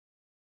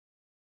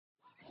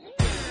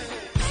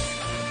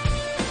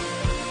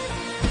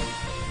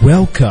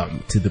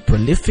Welcome to the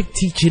prolific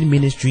teaching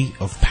ministry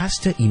of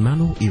Pastor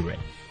Emmanuel Ire,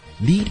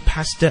 lead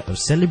pastor of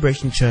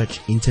Celebration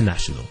Church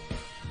International.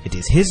 It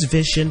is his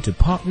vision to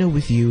partner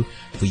with you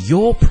for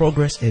your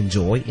progress and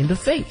joy in the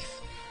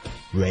faith.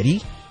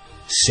 Ready,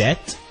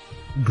 set,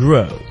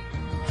 grow.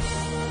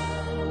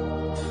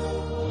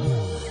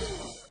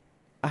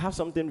 I have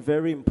something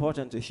very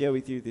important to share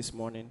with you this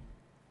morning.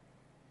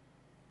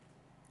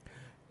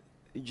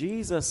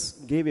 Jesus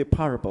gave a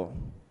parable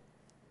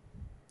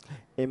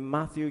in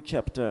Matthew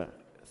chapter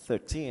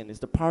 13. It's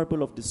the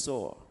parable of the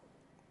sower.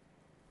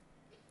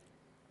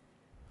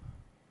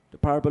 The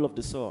parable of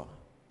the sower.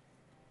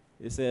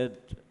 He said,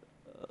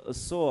 a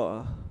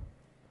sower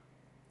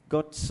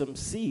got some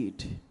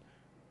seed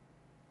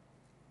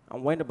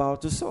and went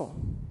about to sow.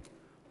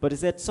 But he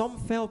said, some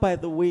fell by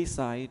the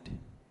wayside,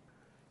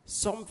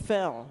 some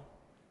fell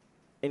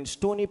in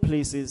stony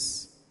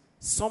places,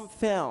 some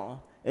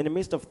fell in the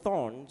midst of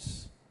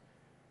thorns,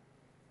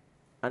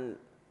 and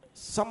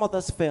some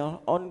others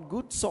fell on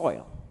good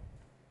soil.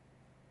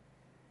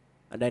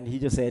 And then he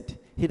just said,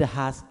 he that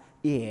has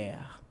ear,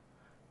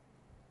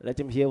 let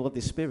him hear what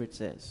the Spirit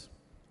says.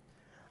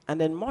 And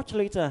then much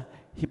later,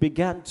 he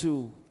began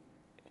to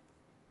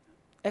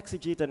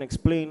exegete and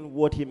explain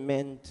what he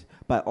meant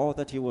by all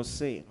that he was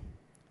saying.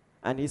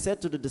 And he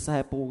said to the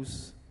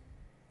disciples,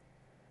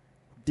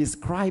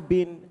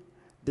 describing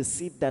the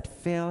seed that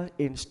fell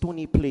in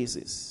stony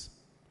places.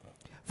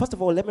 First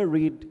of all, let me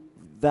read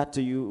that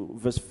to you,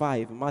 verse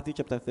 5, Matthew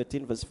chapter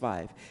 13, verse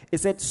 5. It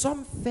said,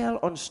 some fell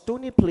on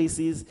stony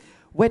places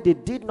where they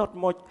did not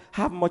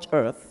have much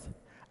earth,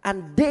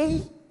 and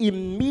they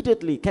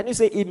immediately, can you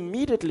say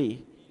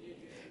immediately?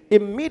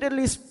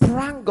 Immediately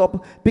sprang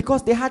up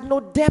because they had no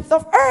depth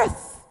of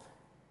earth.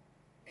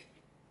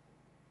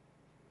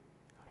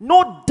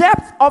 No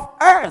depth of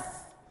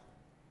earth.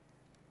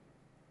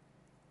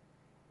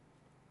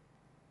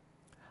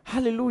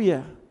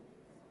 Hallelujah.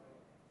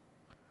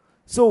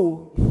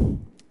 So,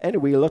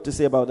 anyway, a lot to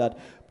say about that.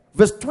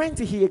 Verse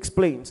 20, he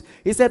explains.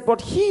 He said, but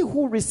he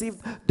who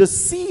received the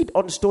seed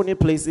on stony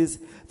places,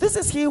 this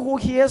is he who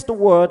hears the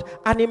word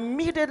and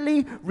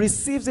immediately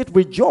receives it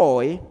with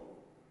joy,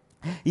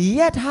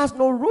 yet has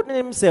no root in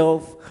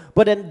himself,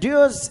 but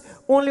endures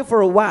only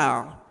for a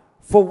while.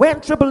 For when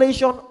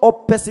tribulation or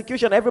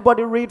persecution,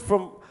 everybody read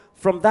from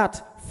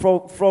that,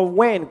 from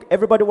when,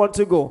 everybody want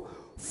to go.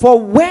 For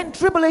when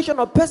tribulation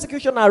or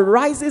persecution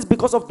arises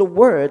because of the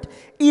word,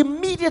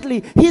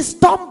 immediately he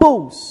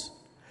stumbles.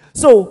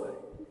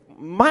 So,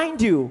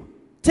 mind you,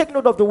 take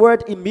note of the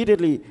word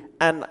immediately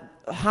and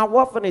how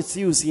often it's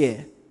used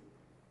here.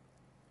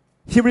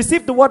 He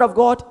received the word of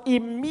God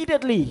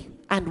immediately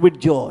and with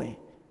joy.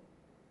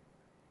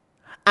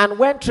 And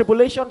when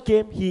tribulation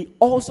came, he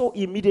also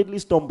immediately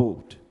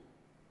stumbled.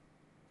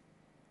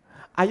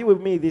 Are you with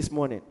me this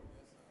morning?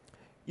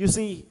 You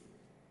see,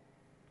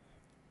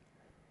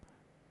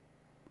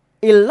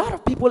 a lot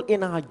of people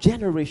in our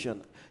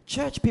generation,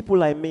 church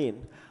people I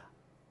mean,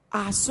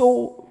 are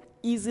so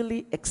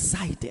easily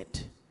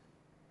excited.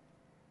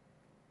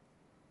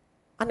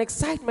 And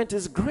excitement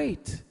is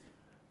great.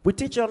 We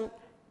teach on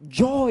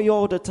joy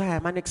all the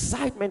time and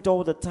excitement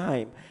all the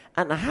time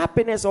and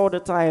happiness all the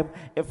time.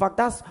 In fact,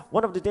 that's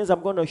one of the things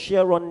I'm going to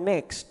share on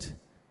next.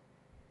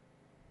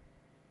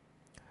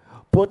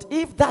 But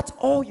if that's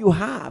all you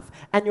have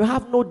and you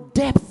have no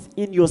depth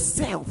in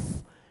yourself,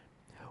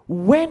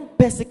 when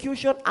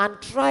persecution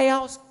and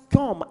trials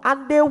come,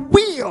 and they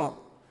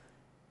will,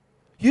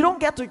 you don't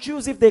get to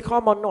choose if they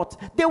come or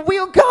not. They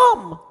will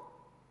come.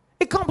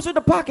 It comes with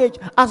the package.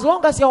 As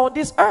long as you're on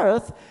this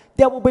earth,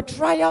 there will be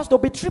trials, there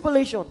will be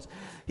tribulations.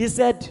 He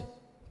said,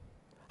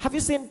 have you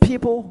seen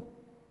people,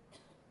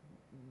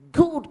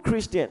 good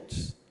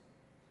Christians,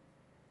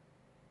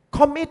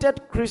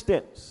 committed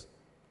Christians,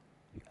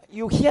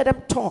 you hear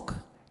them talk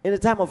in the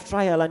time of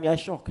trial and you're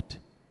shocked.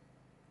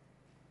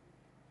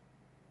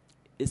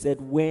 He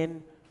said,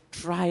 when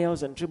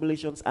trials and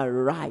tribulations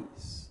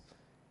arise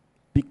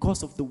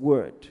because of the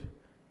word,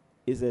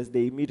 he says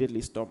they immediately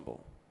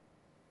stumble.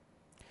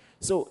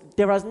 So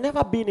there has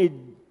never been a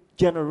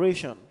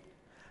generation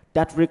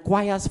that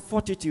requires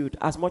fortitude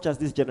as much as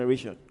this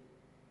generation.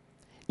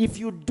 If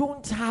you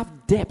don't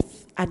have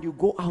depth and you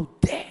go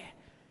out there,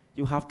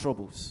 you have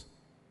troubles.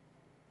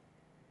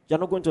 You're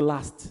not going to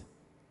last.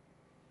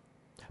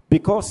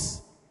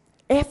 Because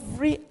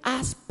every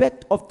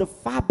aspect of the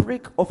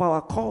fabric of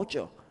our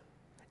culture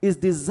is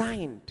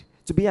designed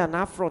to be an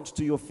affront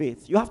to your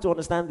faith. You have to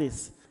understand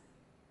this.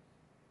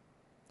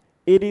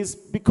 It is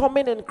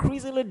becoming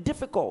increasingly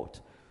difficult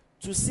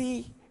to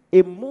see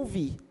a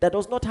movie that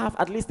does not have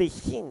at least a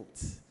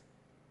hint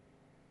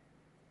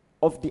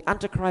of the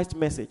Antichrist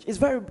message. It's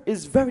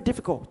very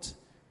difficult.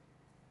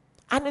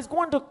 And it's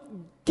going to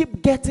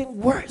keep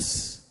getting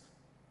worse.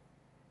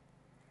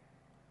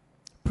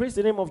 Praise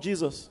the name of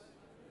Jesus.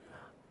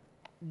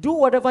 Do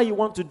whatever you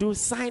want to do,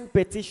 sign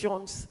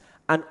petitions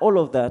and all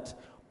of that,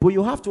 but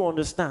you have to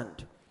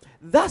understand,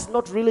 that's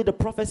not really the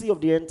prophecy of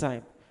the end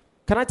time.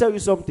 Can I tell you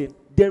something?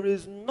 There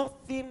is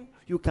nothing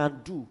you can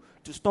do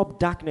to stop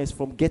darkness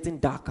from getting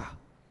darker.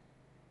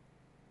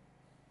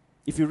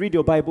 If you read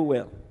your Bible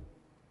well,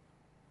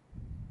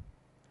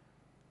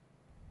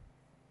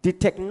 the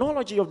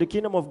technology of the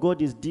kingdom of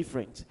God is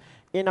different.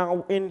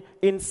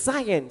 In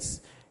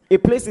science, a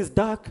place is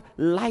dark,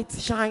 light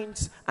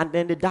shines, and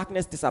then the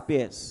darkness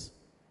disappears.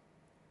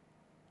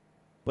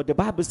 But the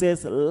Bible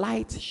says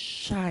light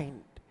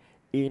shined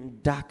in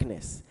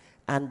darkness.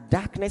 And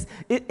darkness,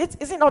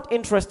 is it not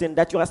interesting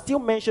that you are still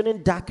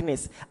mentioning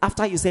darkness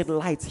after you said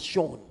light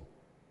shone?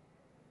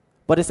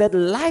 But it said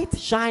light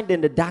shined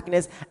in the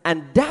darkness,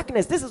 and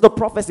darkness, this is the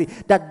prophecy,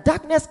 that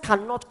darkness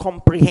cannot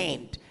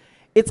comprehend.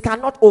 It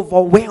cannot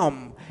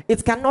overwhelm.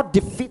 It cannot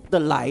defeat the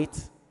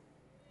light.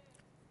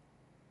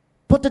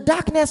 But the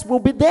darkness will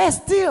be there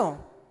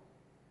still.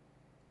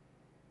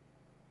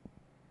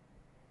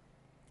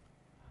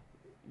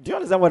 Do you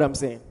understand what I'm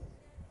saying?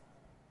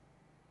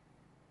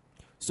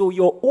 So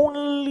the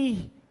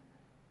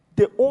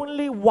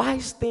only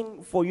wise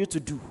thing for you to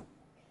do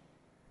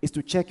is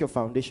to check your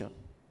foundation.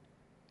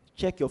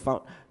 Check your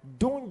foundation.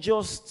 Don't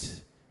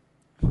just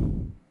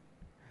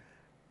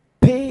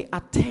pay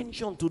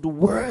attention to the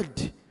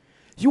word.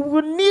 You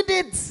will need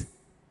it.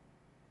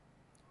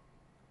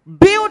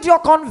 Build your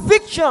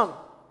conviction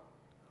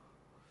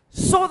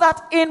so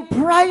that in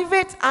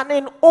private and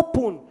in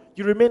open,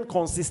 you remain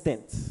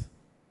consistent.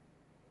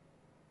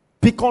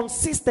 Be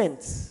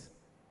consistent.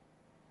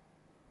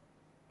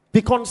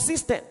 Be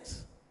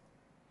consistent.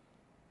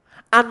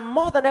 And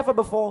more than ever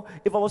before,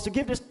 if I was to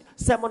give this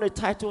sermon a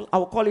title, I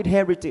would call it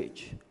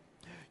Heritage.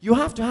 You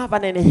have to have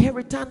an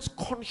inheritance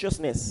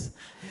consciousness.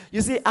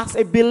 You see, as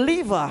a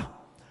believer,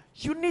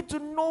 you need to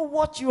know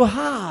what you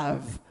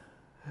have.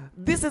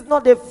 This is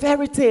not a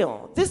fairy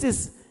tale. This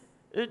is,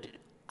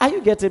 are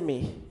you getting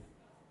me?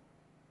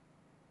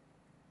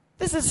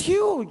 This is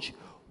huge.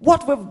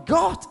 What we've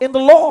got in the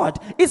Lord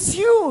is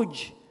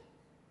huge.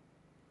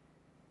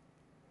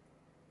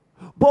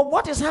 But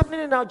what is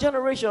happening in our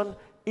generation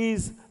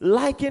is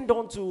likened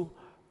unto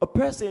a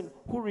person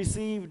who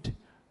received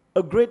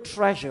a great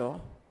treasure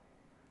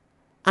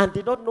and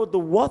did not know the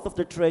worth of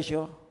the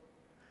treasure.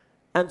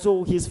 And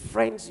so his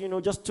friends,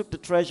 just took the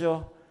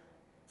treasure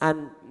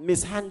and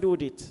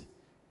mishandled it.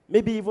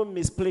 Maybe even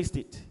misplaced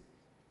it.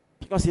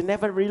 Because he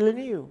never really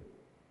knew.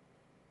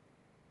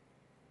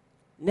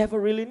 Never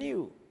really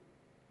knew.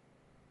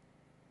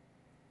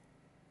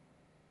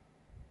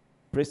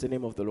 Praise the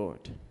name of the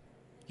Lord.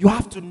 You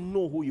have to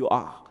know who you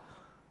are.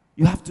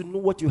 You have to know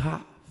what you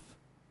have.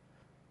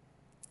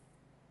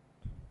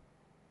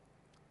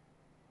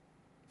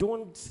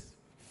 Don't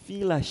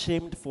feel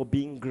ashamed for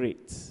being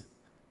great.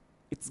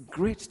 It's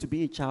great to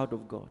be a child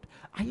of God.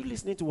 Are you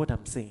listening to what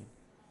I'm saying?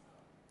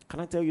 Can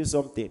I tell you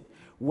something?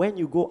 When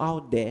you go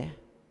out there,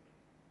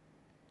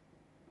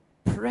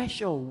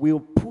 pressure will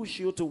push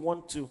you to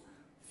want to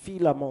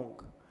feel among.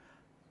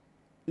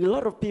 A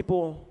lot of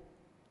people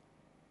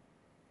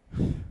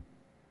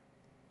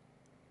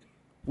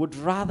would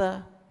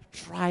rather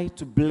try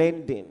to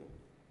blend in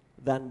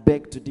than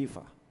beg to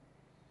differ.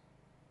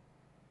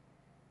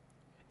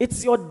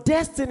 It's your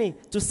destiny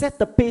to set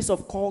the pace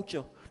of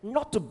culture,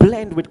 not to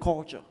blend with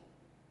culture.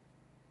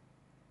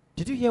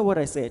 Did you hear what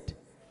I said?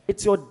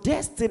 It's your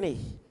destiny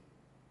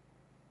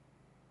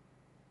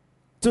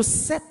to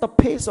set the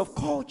pace of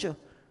culture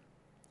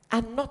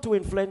and not to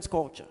influence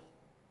culture.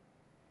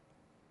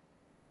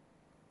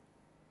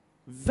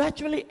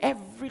 Virtually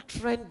every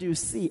trend you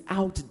see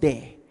out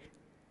there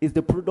is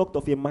the product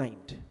of your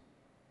mind.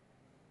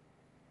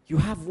 You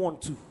have one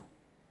too.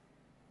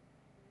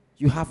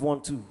 You have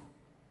one too.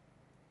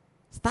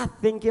 Start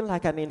thinking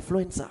like an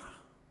influencer.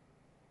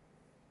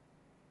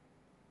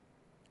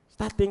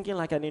 Start thinking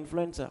like an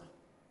influencer.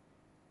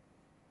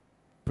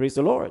 Praise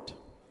the Lord.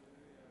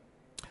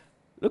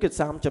 Look at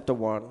Psalm chapter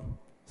 1.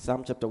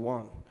 Psalm chapter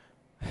 1.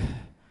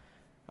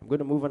 I'm going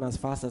to move on as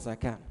fast as I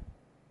can.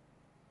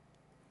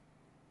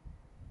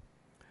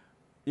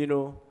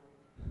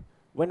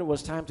 When it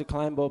was time to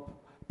climb up,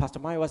 Pastor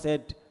Maiwa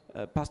said,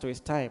 Pastor, it's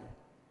time.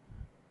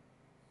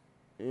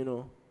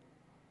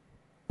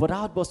 But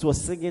Outburst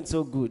was singing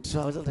so good.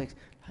 So I was just like,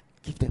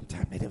 give them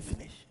time, let them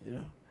finish.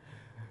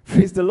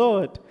 Praise the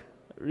Lord.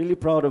 Really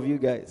proud of you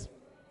guys.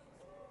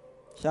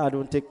 Sure,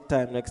 don't take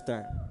time next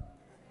time.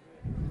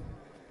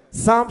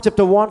 Psalm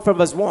chapter 1 from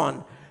verse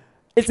 1.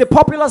 It's a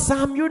popular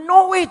psalm, you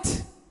know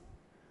it.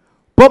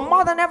 But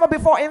more than ever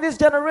before in this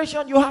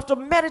generation, you have to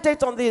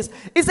meditate on this.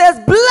 It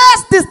says,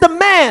 blessed is the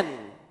man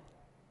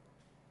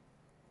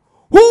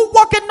who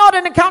walketh not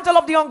in the counsel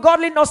of the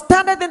ungodly, nor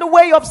standeth in the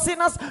way of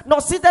sinners,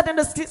 nor sitteth in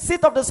the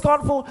seat of the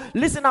scornful.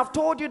 Listen, I've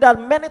told you that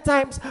many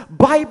times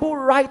Bible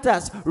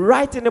writers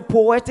write in a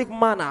poetic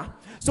manner.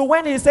 So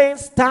when he's saying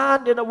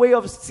stand in the way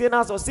of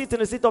sinners or sit in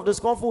the seat of the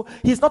scornful,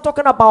 he's not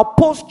talking about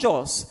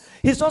postures.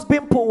 He's just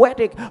being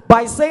poetic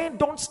by saying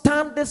don't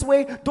stand this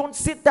way, don't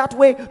sit that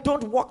way,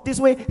 don't walk this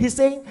way. He's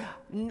saying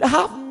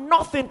have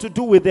nothing to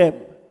do with them.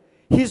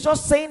 He's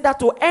just saying that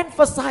to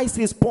emphasize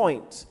his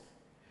point.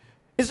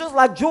 It's just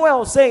like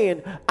Joel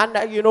saying, and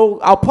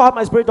I'll pour out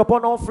my spirit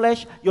upon all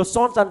flesh. Your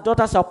sons and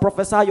daughters shall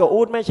prophesy. Your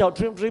old men shall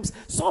dream dreams.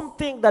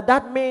 Something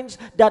that means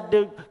that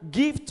the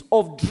gift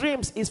of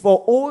dreams is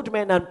for old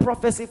men and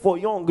prophecy for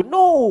young.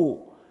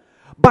 No.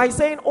 By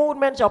saying old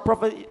men shall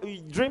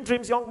dream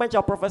dreams, young men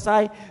shall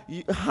prophesy,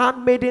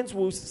 handmaidens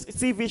will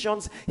see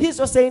visions, he's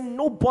just saying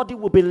nobody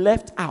will be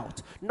left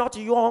out. Not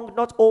young,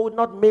 not old,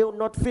 not male,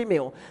 not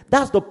female.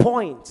 That's the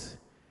point.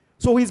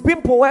 So he's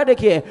being poetic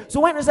here.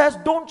 So when he says,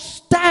 don't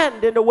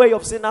stand in the way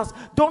of sinners,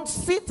 don't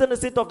sit in the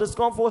seat of the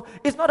scornful,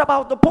 it's not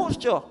about the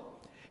posture.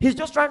 He's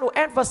just trying to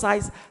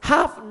emphasize,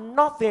 have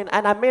nothing,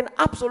 and I mean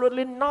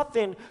absolutely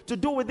nothing, to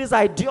do with this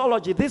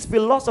ideology, this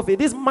philosophy,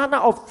 this manner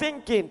of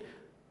thinking,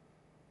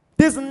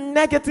 this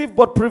negative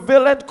but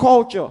prevalent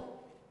culture.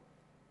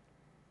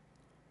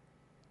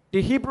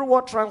 The Hebrew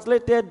word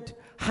translated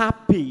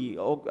happy,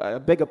 or I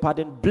beg your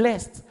pardon,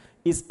 blessed,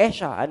 is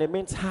Esha, and it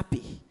means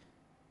happy.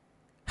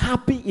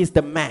 Happy is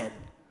the man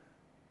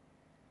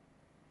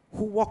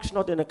who walks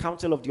not in the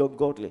counsel of the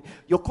ungodly.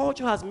 Your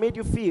culture has made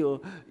you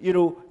feel,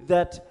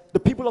 that the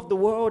people of the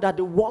world are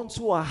the ones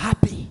who are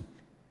happy.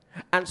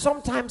 And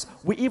sometimes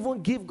we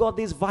even give God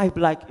this vibe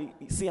like,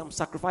 see, I'm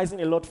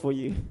sacrificing a lot for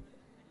you.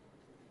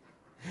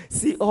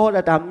 See all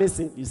that I'm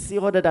missing. You see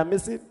all that I'm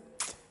missing?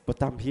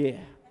 But I'm here.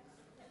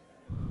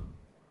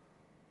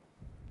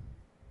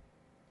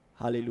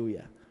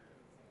 Hallelujah.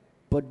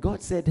 But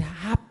God said,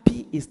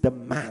 happy is the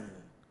man.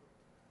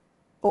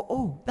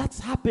 Oh, that's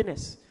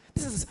happiness.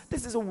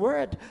 This is a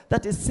word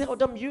that is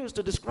seldom used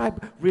to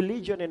describe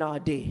religion in our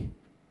day.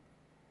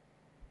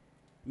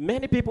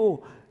 Many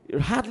people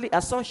hardly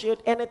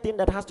associate anything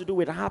that has to do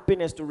with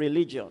happiness to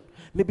religion.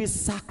 Maybe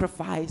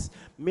sacrifice,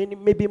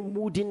 maybe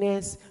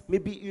moodiness,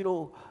 maybe,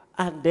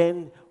 and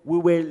then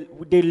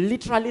they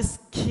literally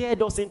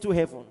scared us into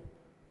heaven.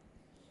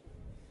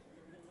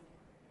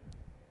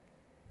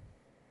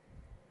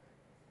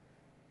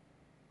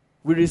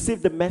 We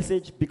received the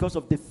message because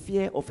of the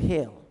fear of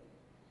hell.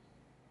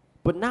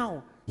 But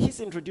now, he's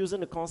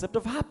introducing the concept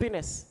of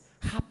happiness.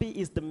 Happy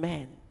is the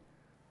man.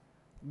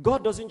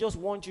 God doesn't just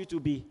want you to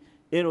be,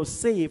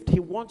 saved. He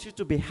wants you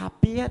to be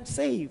happy and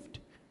saved.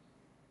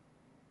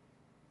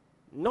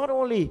 Not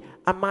only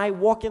am I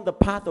walking the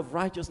path of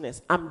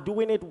righteousness, I'm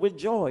doing it with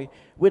joy,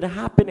 with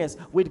happiness,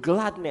 with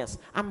gladness.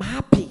 I'm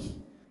happy.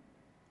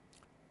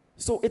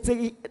 So it's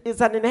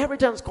an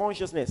inheritance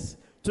consciousness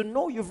to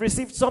know you've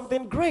received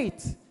something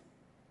great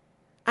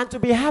and to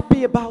be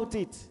happy about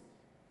it.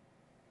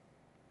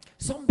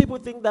 Some people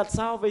think that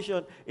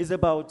salvation is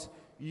about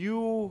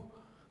you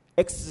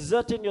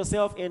exerting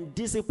yourself in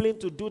discipline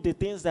to do the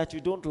things that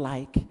you don't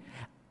like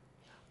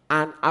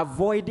and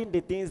avoiding the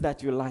things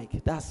that you like.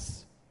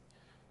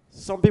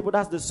 Some people,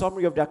 that's the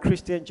summary of their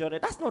Christian journey.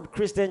 That's not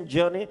Christian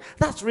journey.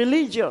 That's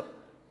religion.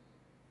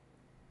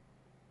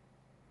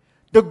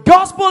 The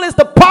gospel is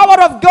the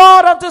power of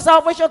God unto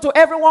salvation to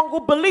everyone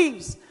who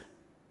believes.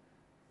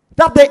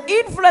 That the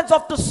influence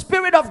of the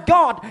Spirit of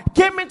God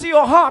came into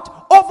your heart,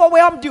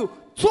 overwhelmed you,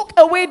 took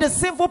away the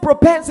sinful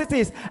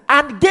propensities,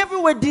 and gave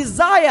you a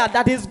desire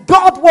that is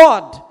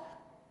Godward.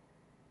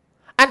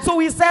 And so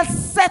he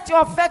says, set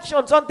your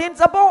affections on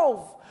things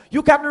above.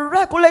 You can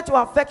regulate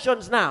your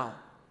affections now.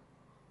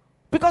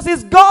 Because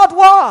it's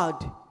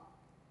Godward.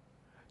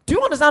 Do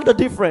you understand the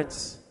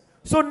difference?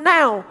 So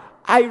now,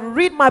 I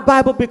read my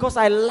Bible because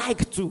I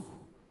like to.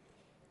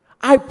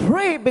 I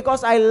pray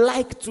because I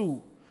like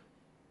to.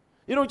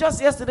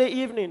 Just yesterday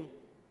evening,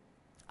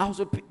 I was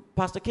with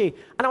Pastor K,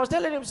 and I was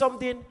telling him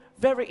something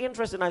very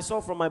interesting I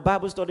saw from my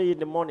Bible study in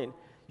the morning.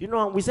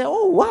 And we said,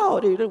 oh, wow,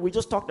 we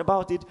just talked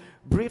about it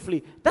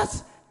briefly.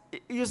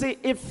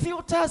 It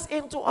filters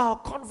into our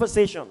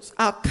conversations,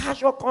 our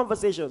casual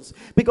conversations,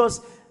 because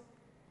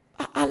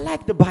I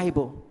like the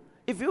Bible.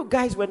 If you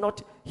guys were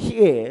not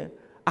here,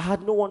 I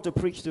had no one to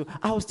preach to,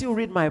 I will still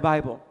read my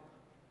Bible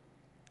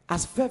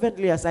as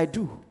fervently as I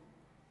do.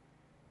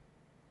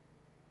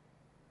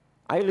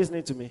 Are you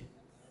listening to me?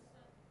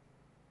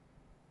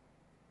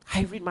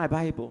 I read my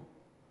Bible.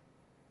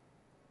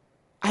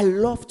 I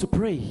love to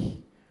pray.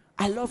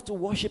 I love to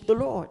worship the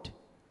Lord.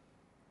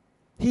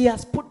 He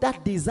has put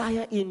that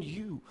desire in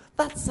you.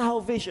 That's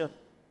salvation.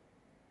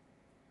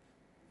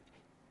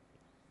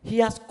 He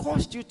has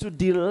caused you to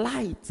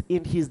delight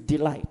in his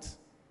delight.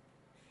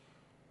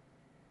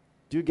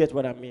 Do you get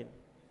what I mean?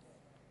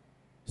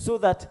 So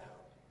that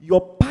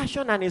your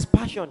passion and his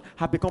passion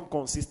have become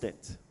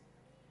consistent.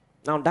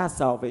 Now that's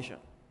salvation.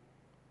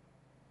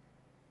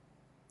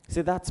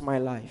 See, that's my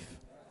life.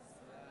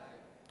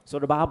 So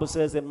the Bible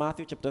says in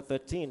Matthew chapter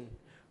 13,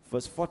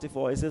 verse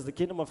 44, it says, the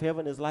kingdom of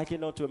heaven is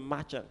likened unto a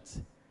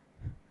merchant.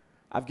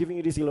 I've given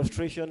you this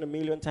illustration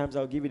 1,000,000 times.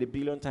 I'll give it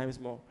 1,000,000,000 times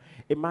more.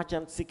 A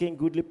merchant seeking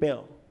goodly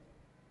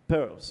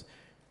pearls.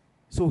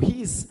 So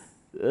he's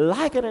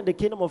likened the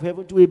kingdom of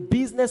heaven to a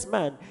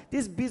businessman.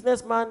 This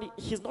businessman,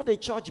 he's not a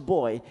church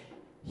boy.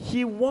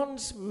 He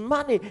wants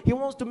money. He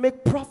wants to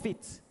make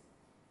profit.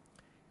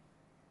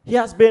 He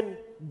has been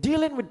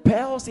dealing with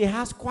pearls. He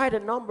has quite a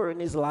number in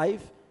his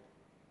life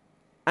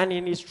and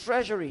in his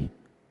treasury.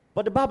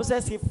 But the Bible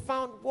says he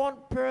found one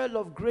pearl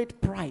of great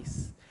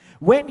price.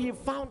 When he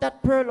found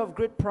that pearl of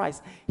great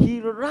price, he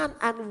ran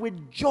and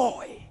with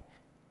joy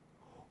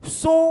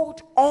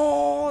sold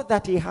all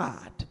that he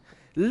had.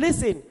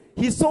 Listen,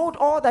 he sold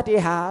all that he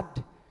had,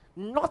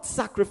 not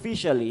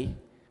sacrificially.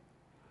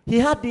 He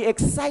had the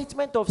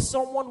excitement of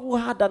someone who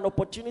had an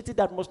opportunity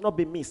that must not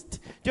be missed.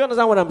 Do you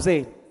understand what I'm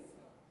saying?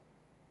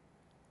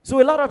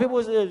 So a lot of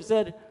people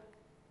said,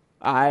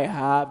 I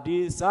have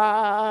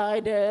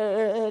decided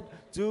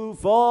to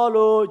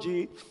follow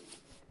Jesus.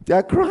 They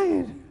are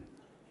crying.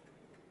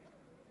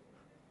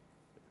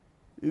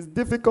 It's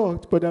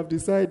difficult, but I've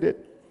decided.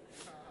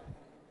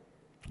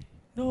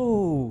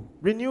 No.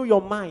 Renew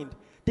your mind.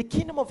 The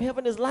kingdom of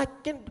heaven is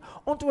likened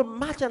unto a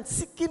merchant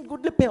seeking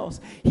goodly pearls.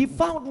 He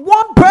found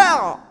one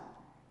pearl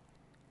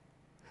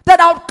that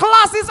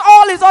outclasses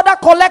all his other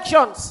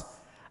collections.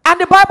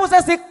 And the Bible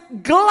says he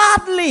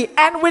gladly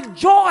and with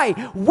joy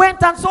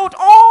went and sold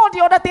all the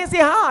other things he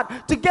had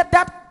to get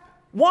that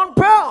one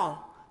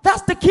pearl.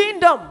 That's the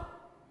kingdom.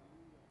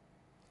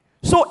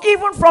 So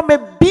even from a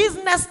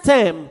business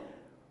term,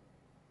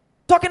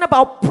 talking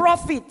about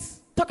profits,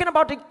 talking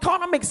about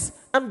economics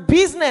and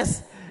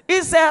business,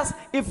 it says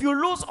if you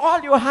lose all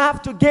you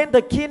have to gain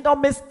the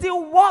kingdom, it's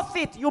still worth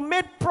it. You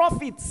made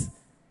profits.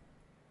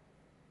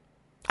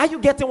 Are you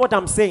getting what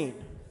I'm saying?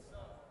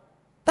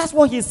 That's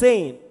what he's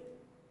saying.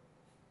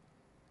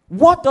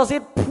 What does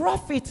it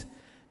profit?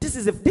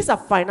 These are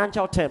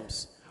financial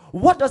terms.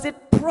 What does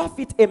it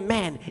profit a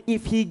man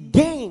if he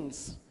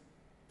gains?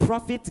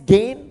 Profit,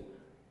 gain?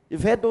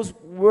 You've heard those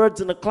words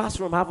in the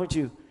classroom, haven't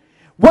you?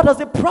 What does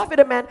it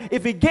profit a man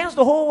if he gains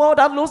the whole world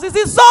and loses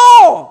his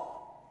soul?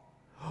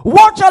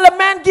 What shall a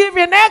man give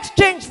in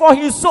exchange for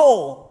his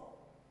soul?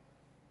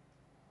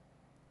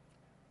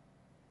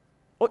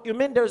 Oh, you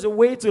mean there's a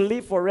way to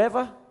live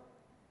forever?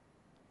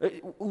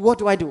 What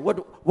do I do?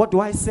 What do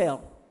I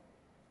sell?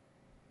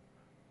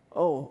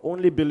 Oh,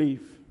 only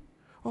believe.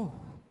 Oh,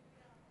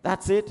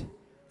 that's it?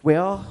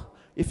 Well,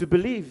 if you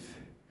believe,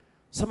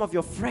 some of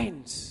your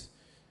friends,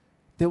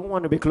 they won't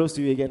want to be close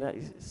to you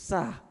again.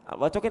 Sir,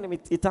 we're talking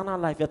eternal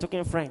life. You're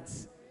talking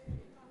friends.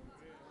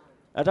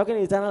 You're talking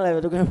eternal life.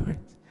 You're talking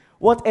friends.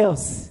 What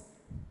else?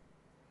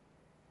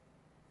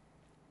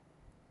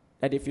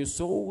 That if you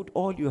sold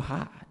all you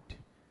had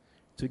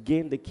to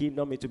gain the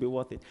kingdom, it will be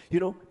worth it. You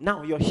know,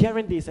 now you're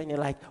hearing this and you're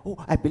like, oh,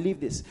 I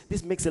believe this.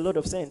 This makes a lot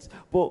of sense.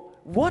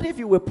 But what if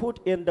you were put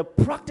in the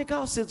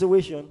practical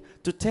situation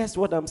to test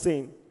what I'm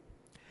saying?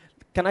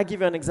 Can I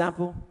give you an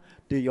example?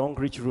 The young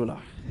rich ruler.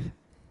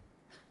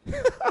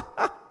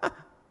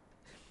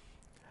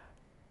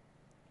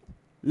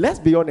 Let's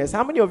be honest.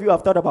 How many of you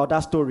have thought about that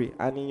story?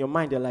 And in your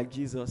mind, you're like,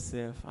 Jesus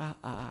self.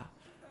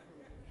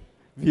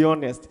 Be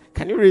honest.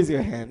 Can you raise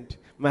your hand?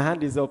 My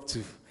hand is up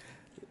too.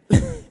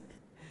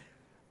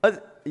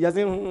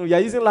 You're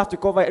using laugh to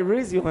cover it.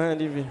 Raise your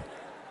hand even.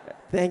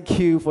 Thank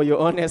you for your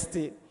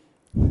honesty.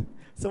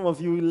 Some of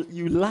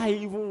you lie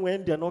even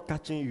when they're not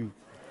catching you.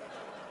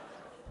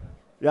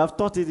 You have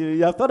thought it.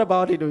 You have thought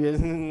about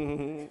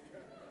it.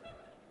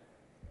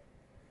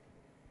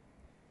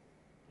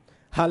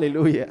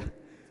 Hallelujah.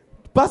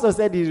 Pastor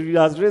said he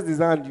has raised his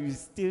hand. You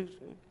still.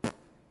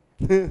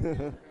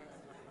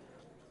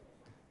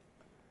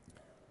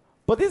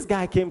 But this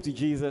guy came to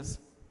Jesus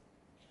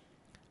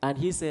and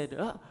he said,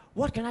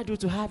 what can I do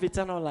to have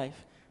eternal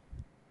life?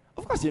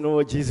 Of course, you know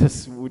what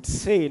Jesus would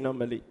say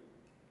normally.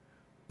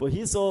 But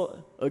he saw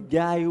a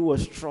guy who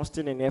was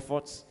trusting in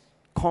efforts,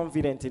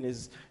 confident in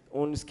his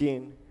own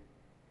skin.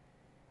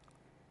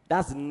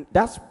 That's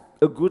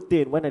a good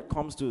thing when it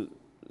comes to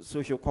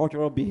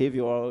socio-cultural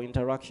behavior or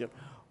interaction.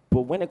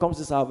 But when it comes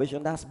to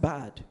salvation, that's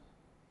bad.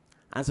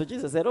 And so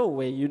Jesus said, oh,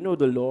 well, you know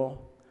the law.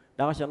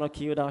 Thou shalt not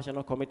kill, thou shalt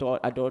not commit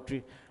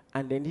adultery.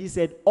 And then he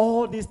said,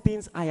 all these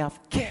things I have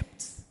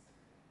kept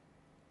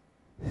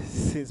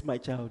since my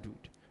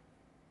childhood.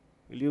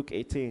 Luke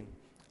 18.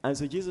 And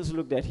so Jesus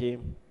looked at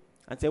him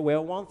and said,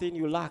 well, one thing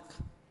you lack.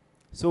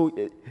 So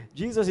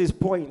Jesus'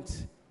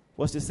 point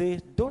was to say,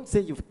 don't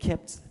say you've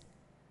kept.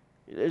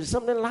 There's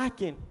something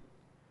lacking.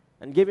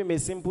 And gave him a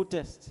simple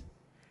test.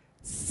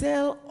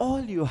 Sell all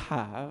you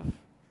have.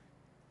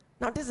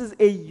 Now, this is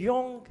a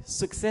young,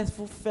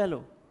 successful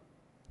fellow.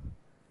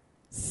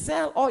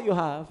 Sell all you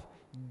have,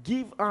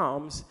 give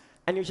alms,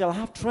 and you shall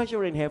have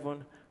treasure in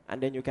heaven,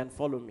 and then you can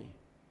follow me.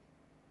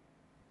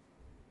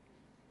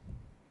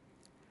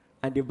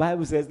 And the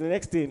Bible says the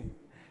next thing,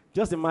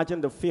 just imagine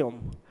the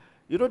film.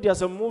 You know, there are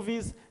some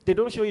movies, they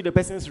don't show you the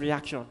person's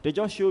reaction. They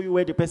just show you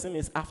where the person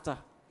is after.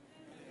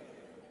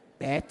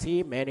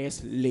 30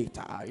 minutes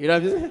later. You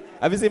know,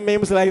 have you seen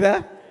memes like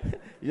that?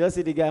 You just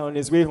see the guy on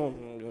his way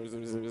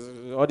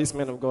home. All these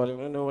men of God,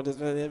 you know,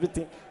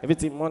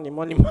 everything,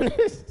 money.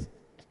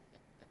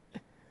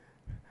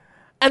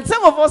 And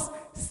some of us,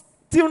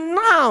 till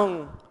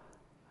now,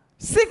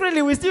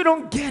 secretly, we still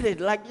don't get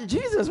it. Like,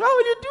 Jesus, why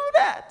would you do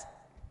that?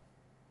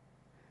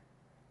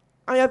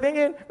 And you're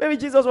thinking, maybe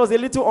Jesus was a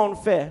little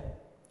unfair.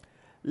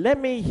 Let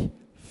me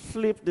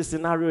flip the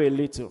scenario a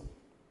little.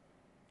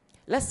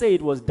 Let's say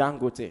it was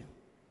Dangote.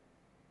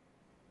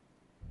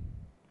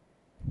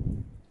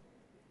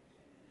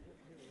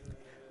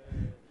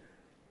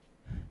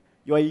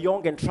 You're a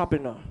young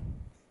entrepreneur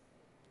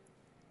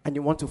and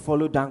you want to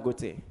follow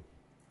Dangote.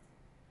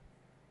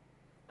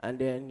 And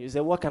then you say,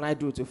 what can I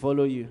do to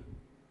follow you?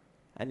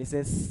 And he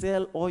says,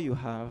 sell all you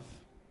have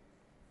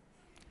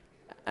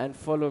and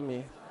follow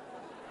me.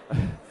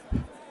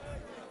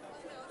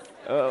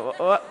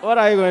 What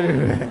are you going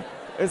to do?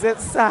 He said,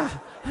 sir,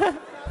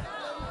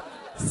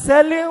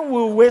 selling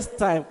will waste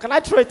time. Can I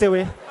throw it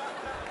away?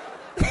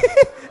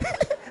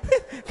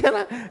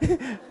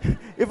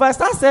 If I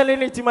start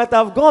selling it, you might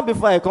have gone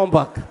before I come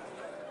back.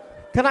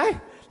 Can I?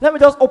 Let me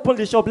just open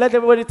the shop. Let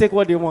everybody take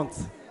what they want.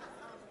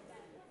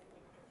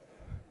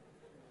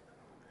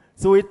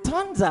 So it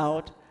turns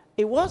out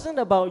it wasn't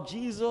about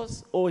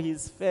Jesus or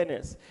his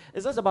fairness.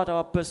 It's just about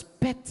our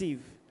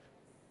perspective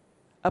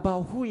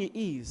about who he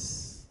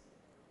is,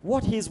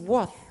 what he's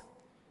worth,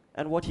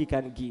 and what he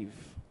can give.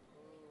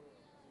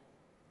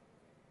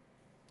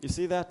 You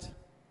see that?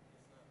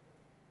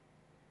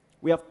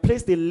 We have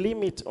placed a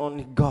limit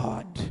on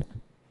God,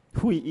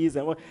 who he is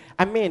and what.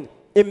 I mean,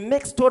 it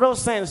makes total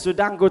sense to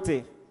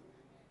Dangote.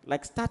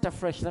 Like, start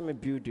afresh, let me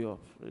build you up.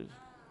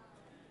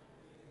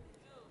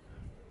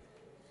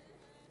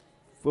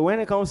 But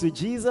when it comes to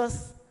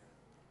Jesus,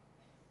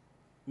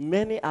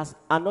 many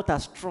are not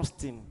as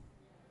trusting.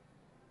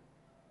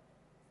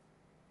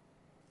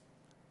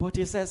 But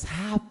he says,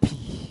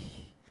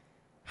 happy.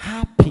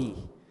 Happy.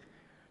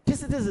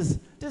 This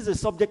is a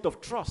subject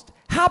of trust.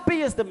 Happy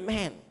is the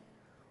man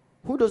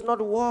who does not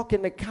walk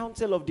in the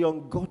counsel of the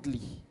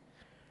ungodly.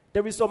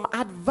 There is some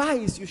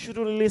advice you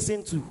shouldn't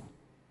listen to.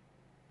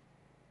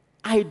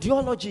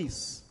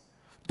 Ideologies.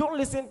 Don't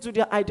listen to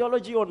the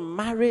ideology on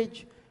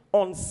marriage,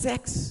 on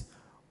sex,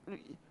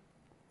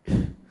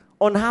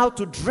 on how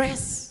to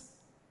dress,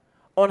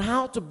 on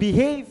how to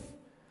behave,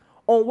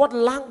 on what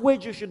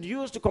language you should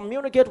use to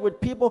communicate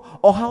with people,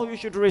 or how you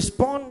should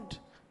respond.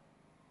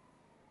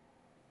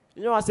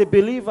 You know, as a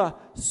believer,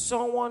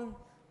 someone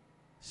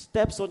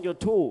steps on your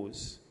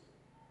toes.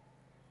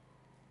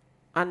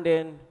 And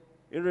then,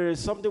 there's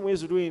something we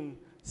used to do in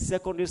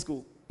secondary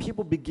school.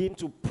 People begin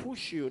to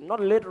push you, not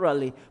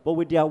literally, but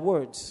with their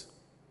words,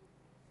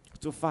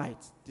 to fight.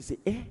 They say,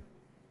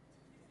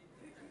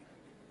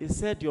 He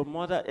said your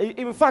mother.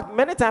 In fact,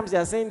 many times they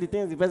are saying the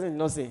things the person did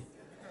not say.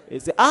 They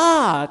say,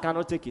 I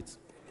cannot take it.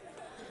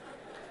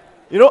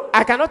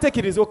 I cannot take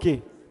it is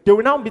okay. They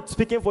will now be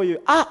speaking for you.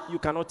 You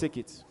cannot take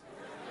it.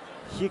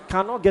 He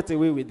cannot get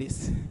away with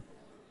this.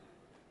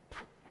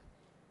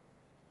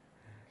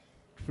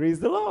 Praise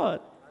the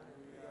Lord.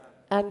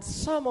 And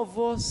some of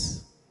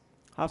us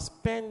have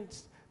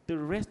spent the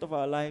rest of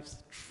our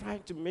lives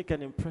trying to make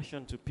an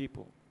impression to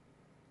people.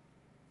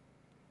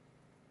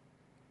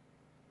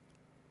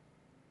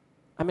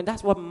 I mean,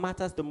 that's what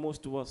matters the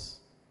most to us.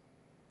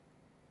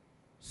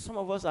 Some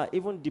of us are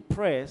even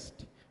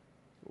depressed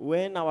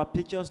when our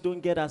pictures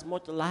don't get as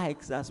much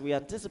likes as we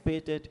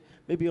anticipated,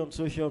 maybe on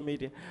social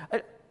media.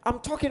 I'm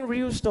talking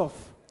real stuff.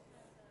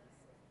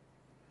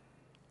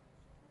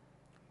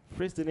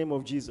 Praise the name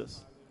of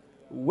Jesus.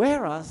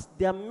 Whereas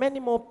there are many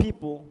more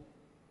people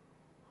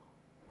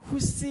who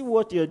see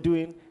what you're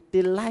doing,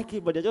 they like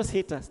it, but they're just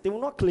haters. They will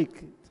not click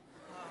it.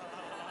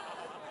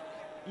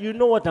 You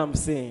know what I'm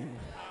saying.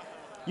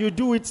 You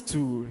do it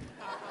too.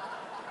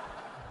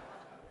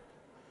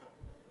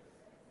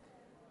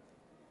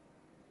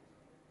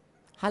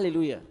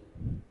 Hallelujah.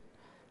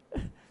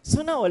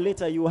 Sooner or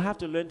later, you will have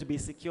to learn to be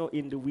secure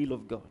in the will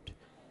of God,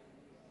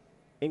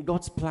 in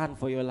God's plan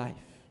for your life.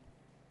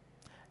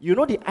 You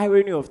know the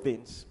irony of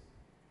things.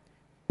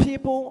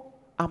 People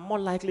are more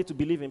likely to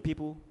believe in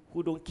people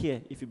who don't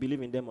care if you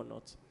believe in them or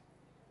not.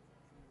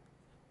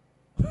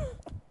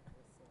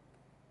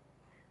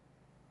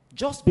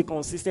 Just be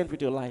consistent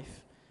with your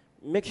life.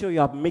 Make sure you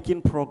are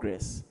making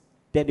progress.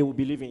 Then they will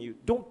believe in you.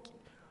 Don't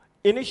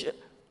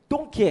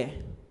care.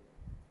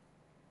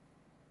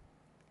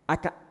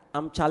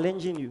 I'm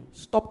challenging you.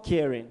 Stop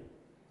caring.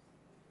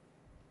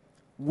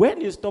 When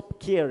you stop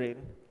caring,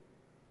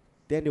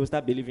 then they will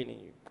start believing in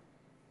you.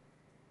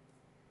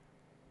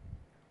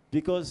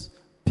 Because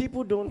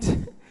people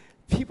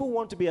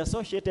want to be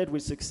associated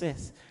with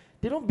success.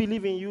 They don't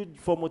believe in you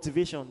for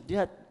motivation.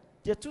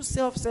 They're too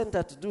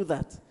self-centered to do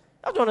that. You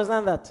have to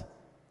understand that.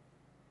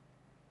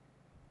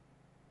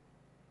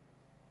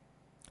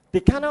 The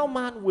carnal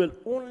man will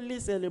only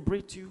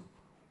celebrate you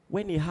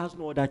when he has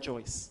no other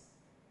choice.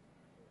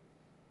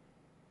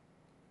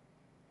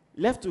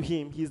 Left to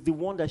him, he's the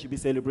one that should be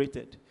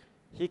celebrated.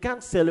 He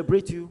can't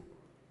celebrate you.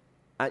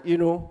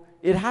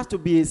 It has to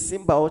be a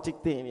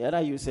symbiotic thing.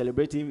 Either you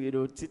celebrate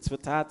him, tits for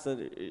tats,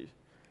 and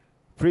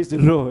praise the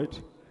Lord.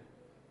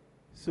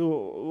 So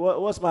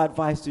what's my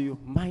advice to you?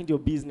 Mind your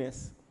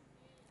business.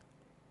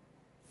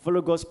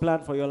 Follow God's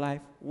plan for your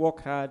life.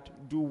 Work hard,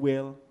 do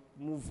well,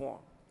 move on.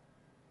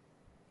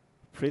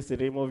 Praise the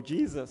name of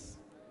Jesus.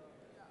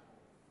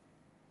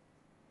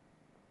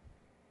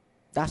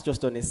 That's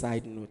just on a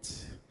side note.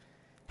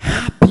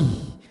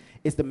 Happy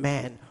is the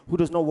man who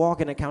does not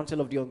walk in the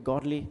counsel of the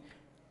ungodly.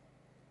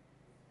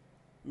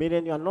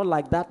 Meaning you are not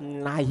like that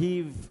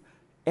naive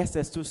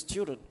SS2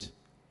 student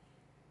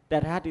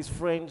that had his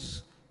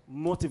friends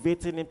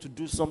motivating him to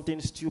do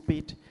something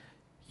stupid.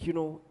 You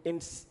know, in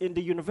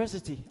the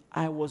university,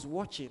 I was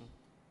watching,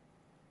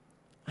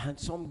 and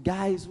some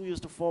guys who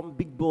used to form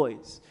big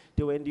boys,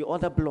 they were in the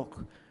other block.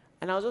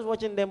 And I was just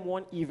watching them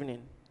one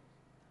evening,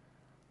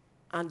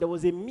 and there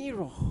was a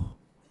mirror,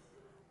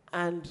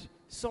 and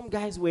some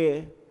guys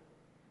were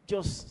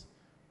just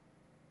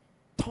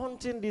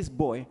taunting this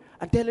boy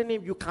and telling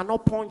him, you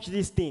cannot punch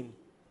this thing.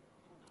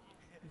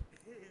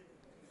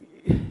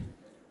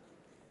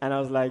 And I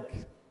was like,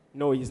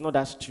 no, he's not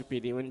that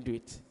stupid, he won't do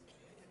it.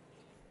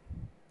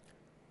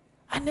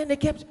 And then they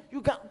kept,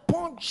 you can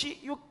punch it,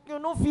 you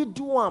know if you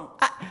do them.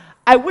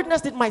 I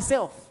witnessed it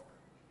myself.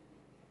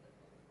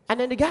 And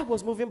then the guy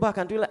was moving back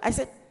and doing like, I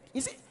said,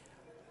 is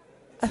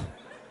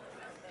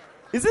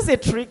this a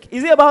trick?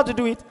 Is he about to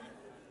do it?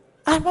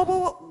 And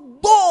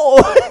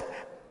whoa,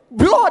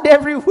 blood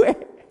everywhere.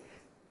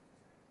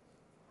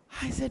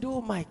 I said,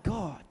 oh my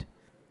God.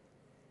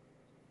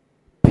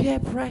 Peer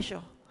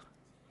pressure.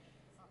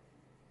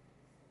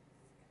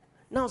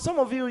 Now some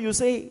of you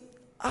say,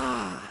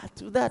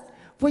 to that,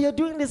 but you're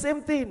doing the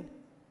same thing.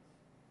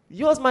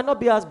 Yours might not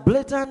be as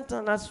blatant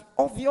and as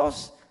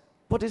obvious,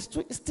 but it's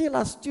still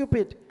as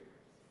stupid.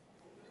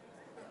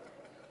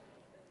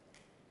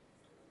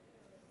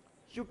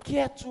 You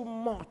care too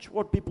much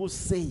what people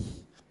say.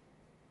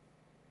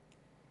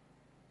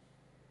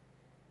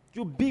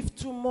 You beef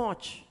too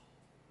much.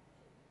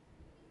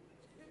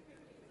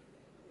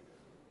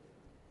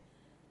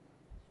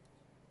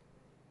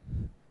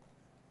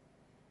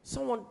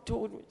 Someone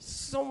told me,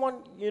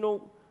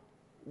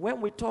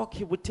 when we talk,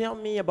 he would tell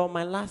me about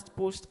my last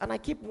post, and I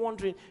keep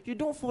wondering, you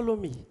don't follow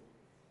me.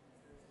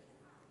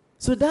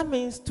 So that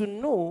means to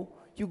know,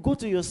 you go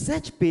to your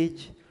search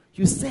page,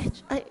 you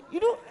search.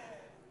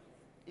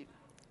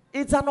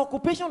 It's an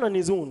occupation on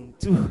its own,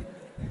 too.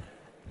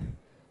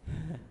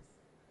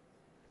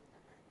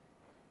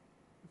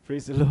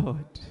 Praise the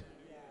Lord.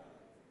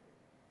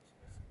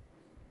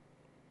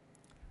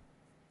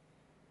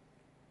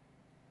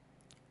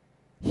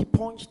 He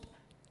punched,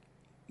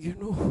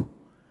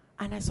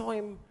 and I saw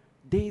him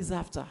days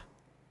after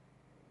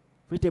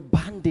with a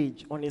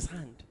bandage on his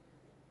hand.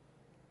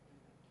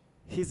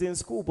 He's in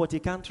school, but he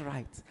can't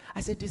write. I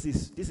said, this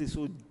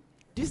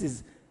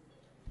is.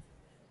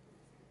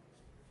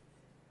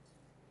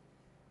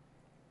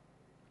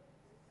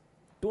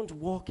 Don't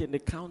walk in the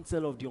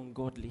counsel of the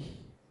ungodly.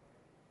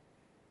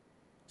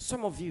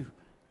 Some of you,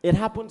 it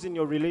happens in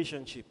your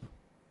relationship.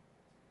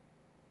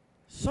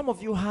 Some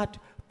of you had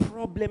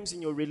problems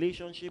in your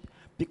relationship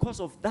because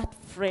of that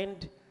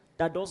friend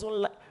that doesn't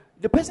like.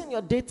 The person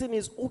you're dating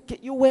is okay.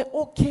 You were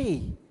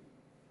okay.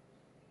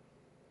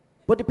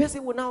 But the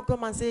person will now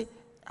come and say,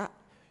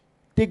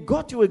 they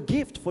got you a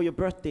gift for your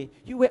birthday.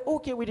 You were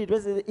okay with it.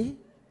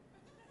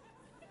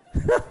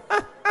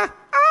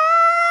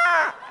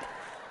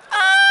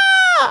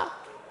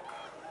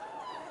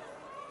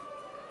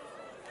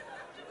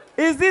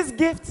 Is this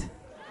gift?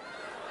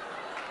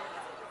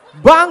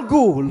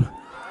 Bangle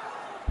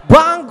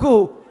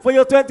for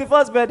your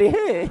 21st birthday.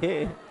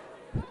 Hey.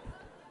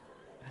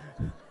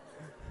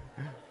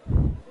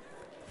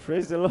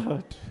 Praise the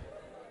Lord.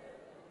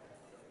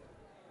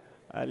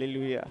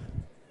 Hallelujah.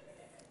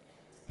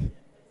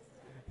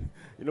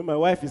 My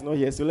wife is not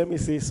here, so let me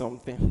say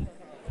something.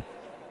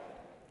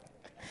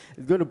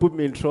 It's going to put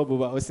me in trouble,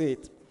 but I'll say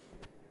it.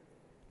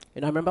 I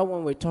remember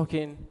when we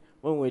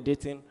were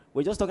dating,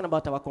 we're just talking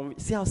about our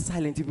see how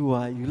silent people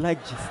are. You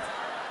like just.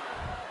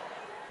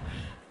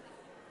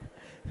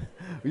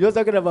 We're just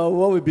talking about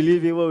what we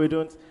believe in, what we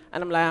don't.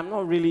 And I'm like, I'm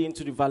not really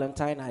into the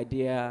Valentine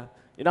idea.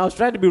 I was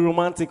trying to be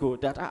romantic,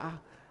 that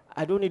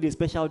I don't need a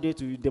special day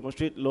to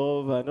demonstrate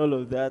love and all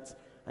of that.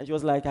 And she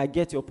was like, I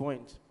get your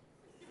point.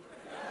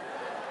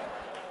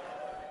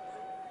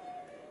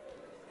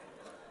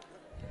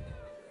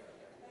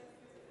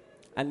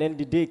 And then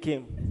the day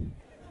came.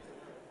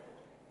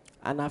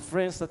 And our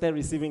friends started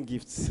receiving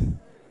gifts.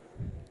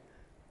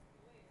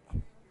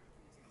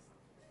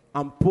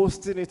 I'm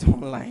posting it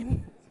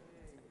online.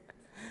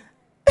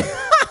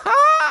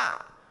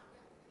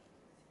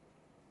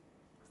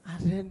 And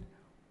then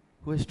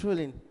we were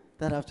strolling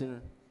that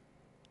afternoon.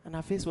 And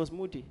her face was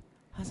moody.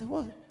 I said,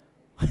 what?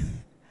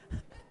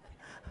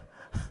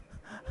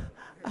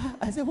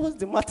 I said, what's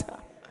the matter?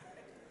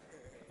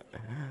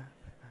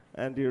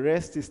 And the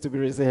rest is to be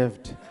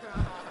reserved.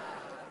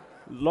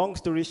 Long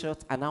story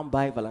short, I now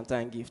buy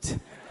Valentine gift.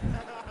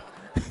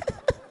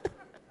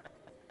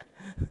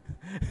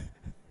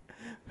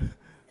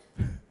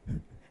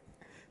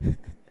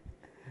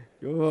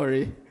 Don't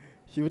worry.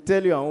 She will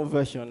tell you her own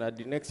version at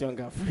the next Young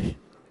and Free.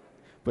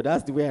 But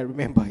that's the way I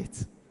remember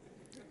it.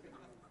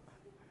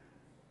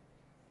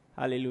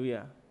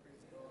 Hallelujah.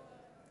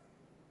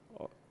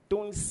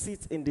 Don't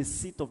sit in the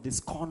seat of the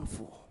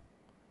scornful.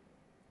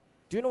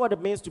 Do you know what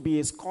it means to be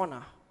a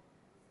scorner?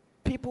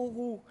 People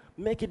who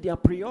make it their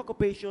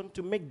preoccupation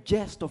to make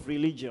jest of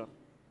religion.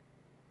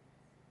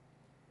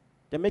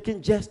 They're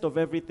making jest of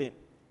everything.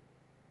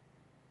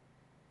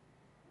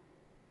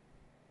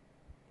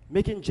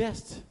 Making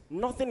jest.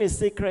 Nothing is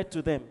sacred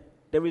to them.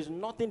 There is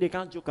nothing they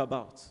can't joke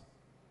about.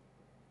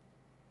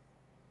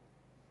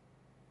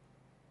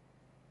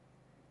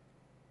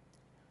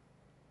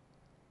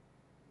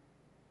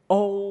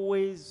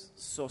 Always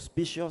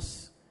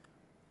suspicious,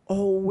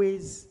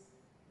 always,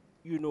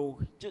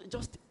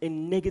 just a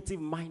negative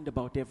mind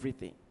about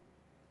everything.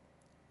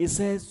 It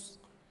says,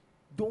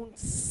 don't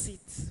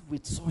sit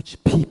with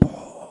such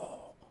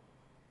people.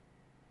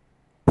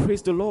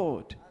 Praise the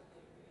Lord.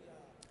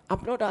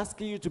 I'm not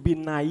asking you to be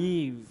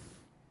naive.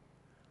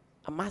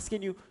 I'm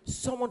asking you,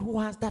 someone who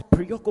has that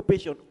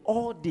preoccupation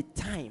all the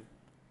time.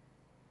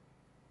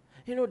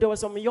 There were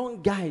some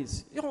young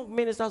guys, young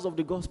ministers of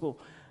the gospel.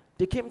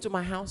 They came to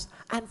my house,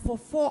 and for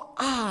 4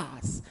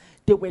 hours,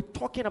 they were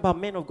talking about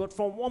men of God,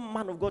 from one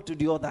man of God to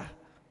the other.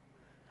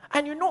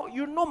 And you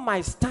know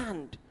my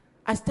stand.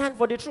 I stand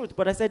for the truth,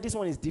 but I said this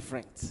one is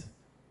different.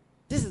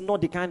 This is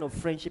not the kind of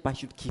friendship I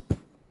should keep.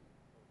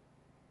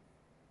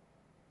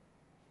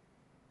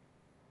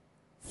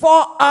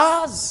 4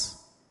 hours.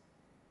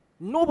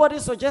 Nobody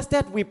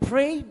suggested we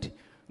prayed.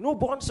 No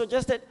one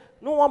suggested.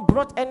 No one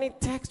brought any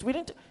text. We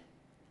didn't.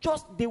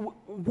 Just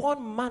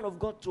one man of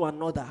God to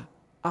another.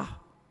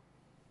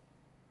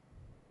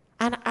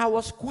 And I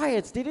was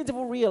quiet. They didn't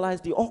even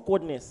realize the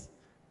awkwardness.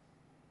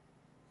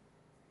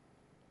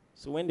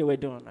 So when they were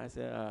done, I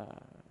said,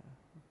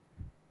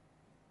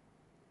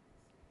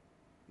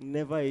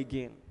 never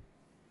again.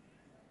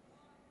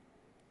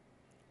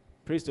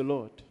 Praise the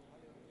Lord.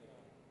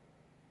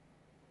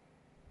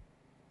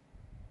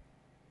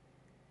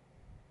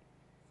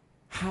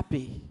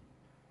 Happy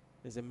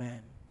is a man.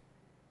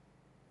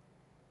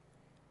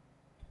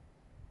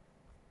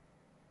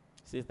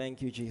 Say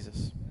thank you,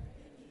 Jesus.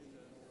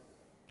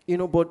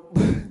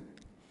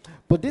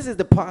 But this is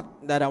the part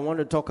that I want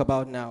to talk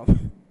about now.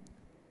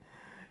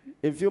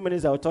 In a few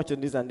minutes, I'll touch on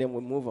this and then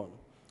we'll move on.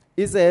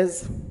 He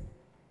says,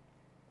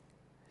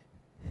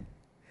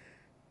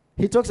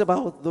 he talks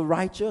about the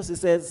righteous. He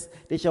says,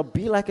 they shall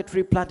be like a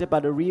tree planted by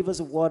the rivers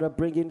of water,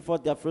 bringing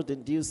forth their fruit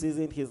in due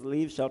season. His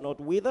leaves shall not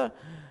wither,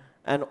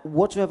 and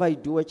whatsoever he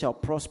doeth shall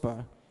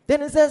prosper.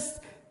 Then it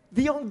says,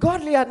 the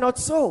ungodly are not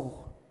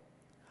so,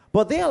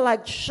 but they are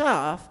like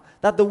chaff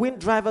that the wind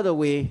driveth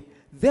away.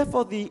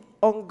 Therefore the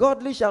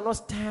ungodly shall not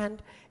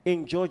stand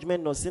in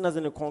judgment, nor sinners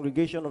in the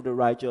congregation of the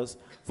righteous.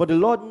 For the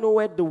Lord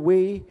knoweth the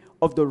way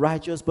of the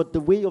righteous, but the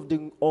way of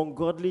the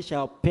ungodly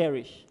shall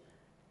perish.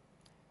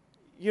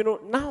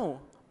 Now,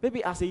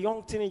 maybe as a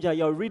young teenager,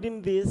 you're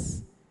reading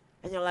this,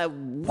 and you're like,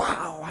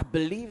 wow, I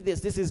believe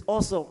this. This is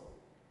awesome.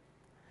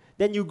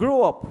 Then you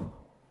grow up,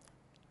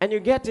 and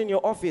you get in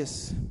your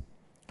office,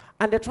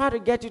 and they try to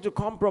get you to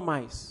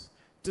compromise,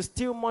 to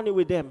steal money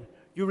with them.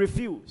 You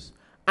refuse.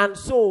 And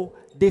so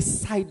they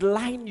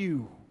sideline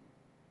you.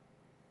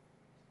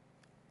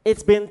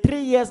 It's been 3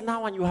 years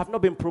now and you have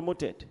not been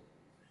promoted.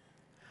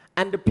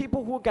 And the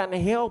people who can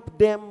help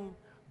them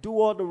do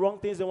all the wrong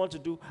things they want to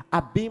do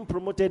are being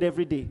promoted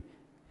every day.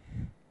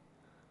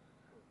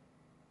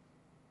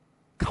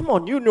 Come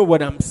on, you know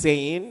what I'm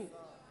saying.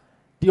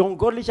 The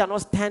ungodly shall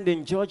not stand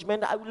in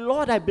judgment.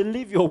 Lord, I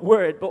believe your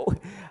word, but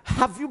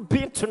have you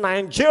been to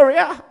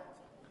Nigeria?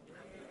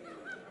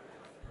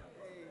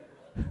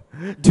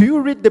 Do you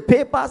read the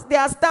papers? They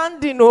are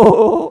standing,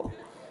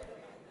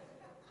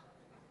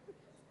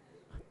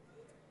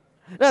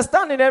 They're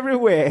standing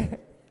everywhere.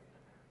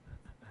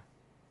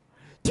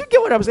 Do you get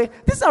what I'm saying?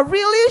 These are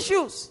real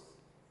issues.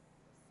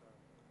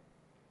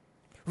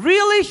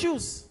 Real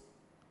issues.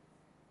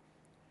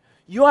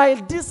 You are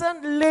a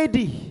decent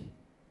lady.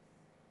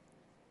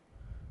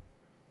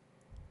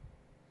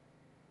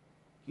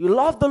 You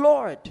love the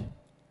Lord.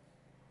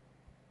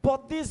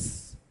 But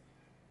this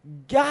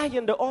guy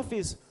in the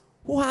office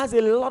who has a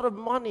lot of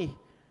money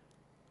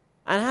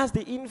and has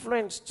the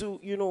influence to,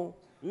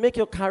 make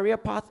your career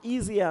path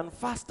easier and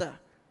faster.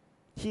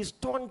 He's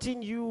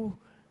taunting you,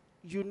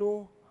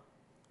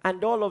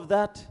 and all of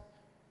that.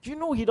 He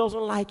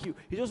doesn't like you.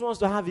 He just wants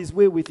to have his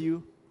way with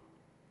you.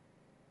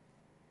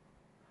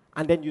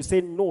 And then you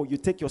say no, you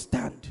take your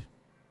stand.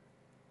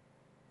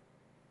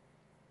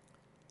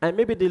 And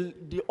maybe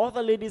the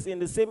other ladies in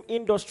the same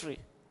industry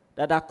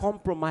that are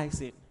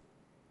compromising,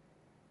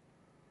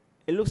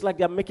 it looks like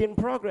they're making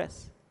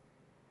progress.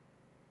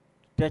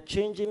 They're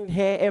changing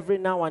hair every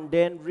now and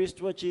then,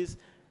 wristwatches.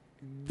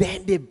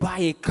 Then they buy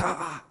a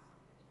car.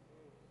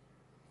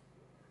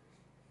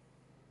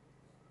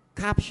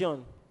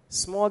 Caption,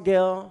 small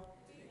girl,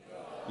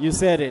 you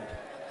said it.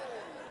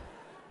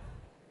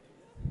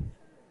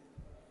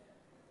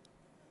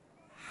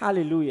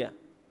 Hallelujah.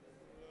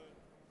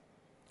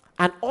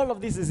 And all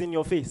of this is in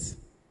your face.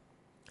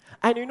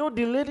 And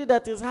the lady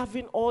that is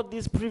having all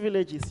these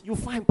privileges, you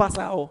find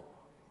Pastor O.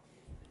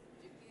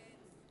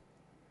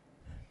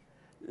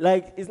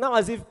 Like, it's now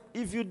as if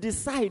you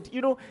decide,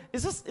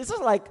 it's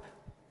just like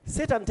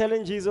Satan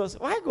telling Jesus,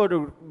 why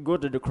go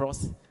to the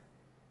cross?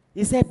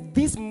 He said,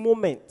 this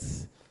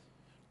moment,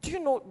 do you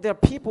know there are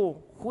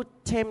people who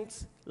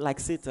tempt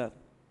like Satan?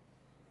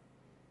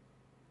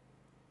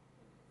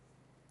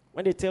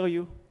 When they tell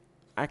you,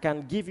 I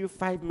can give you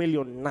 5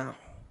 million now.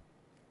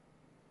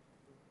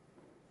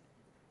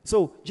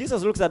 So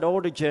Jesus looks at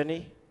all the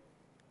journey,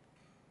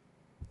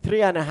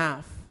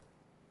 3.5,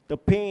 the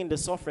pain, the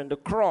suffering, the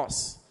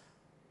cross.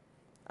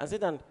 And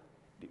Satan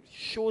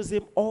shows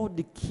him all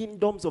the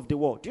kingdoms of the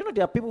world. Do you know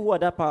there are people who are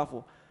that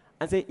powerful?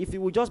 And say, if you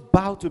will just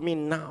bow to me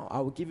now, I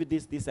will give you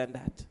this, this, and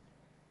that.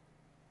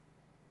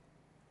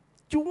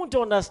 Do you want to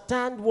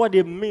understand what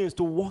it means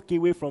to walk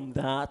away from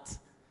that?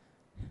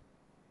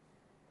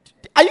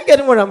 Are you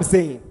getting what I'm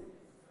saying?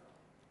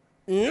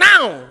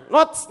 Now,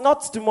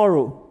 not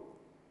tomorrow.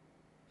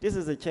 This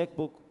is a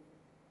checkbook.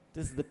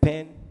 This is the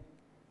pen.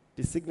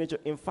 The signature,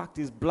 in fact,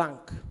 is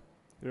blank.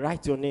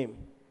 Write your name.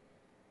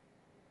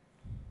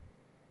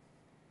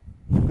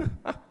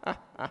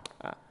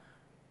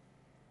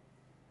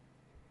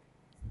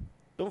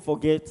 Don't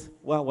forget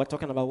while we're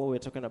talking about what we're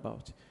talking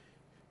about.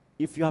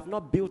 If you have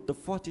not built the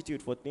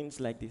fortitude for things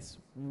like this,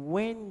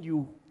 when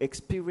you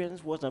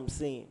experience what I'm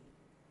saying,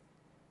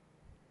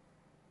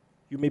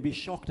 you may be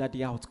shocked at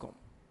the outcome.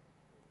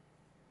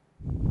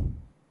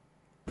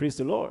 Praise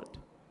the Lord.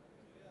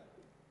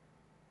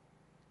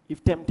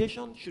 If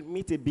temptation should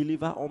meet a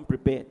believer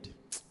unprepared,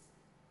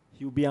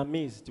 he will be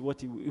amazed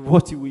what he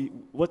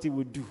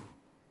would do.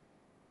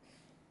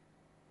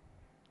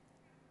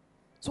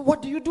 So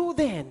what do you do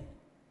then?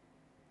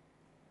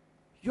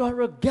 You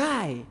are a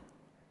guy,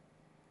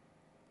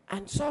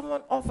 and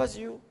someone offers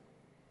you.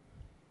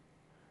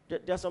 There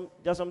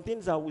are some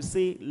things I will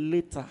say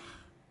later.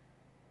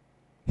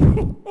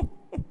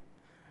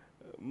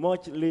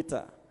 Much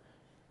later.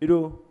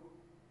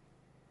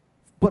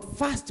 But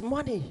fast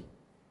money.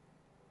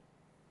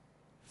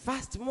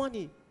 Fast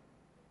money.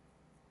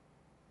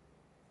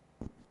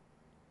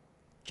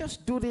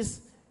 Just do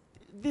this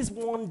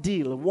one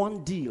deal.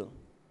 1 deal.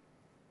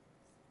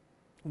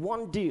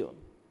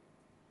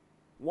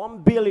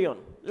 1 billion.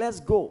 Let's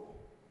go.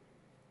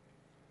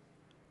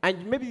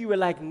 And maybe you were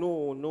like,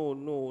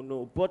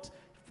 no. But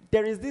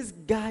there is this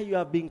guy you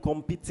have been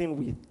competing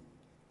with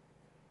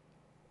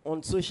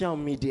on social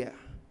media.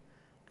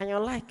 And you're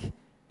like,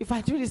 if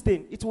I do this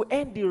thing, it will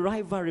end the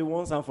rivalry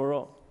once and for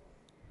all.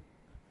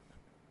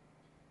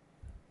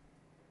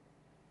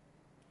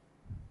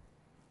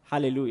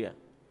 Hallelujah.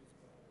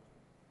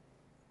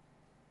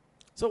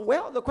 So,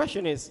 the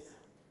question is,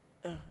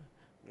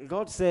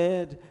 God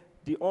said,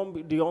 the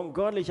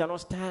ungodly shall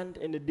not stand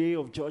in the day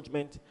of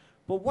judgment.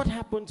 But what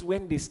happens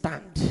when they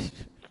stand?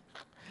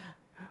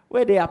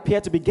 Where they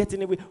appear to be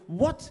getting away.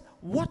 What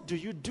do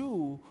you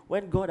do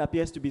when God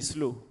appears to be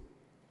slow?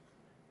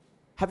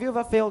 Have you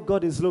ever felt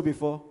God is slow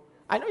before?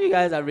 I know you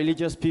guys are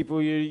religious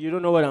people. You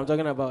don't know what I'm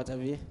talking about,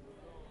 have you?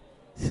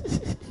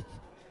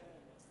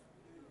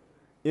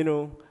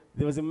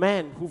 There was a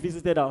man who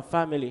visited our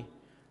family,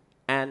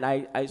 and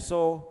I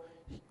saw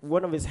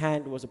one of his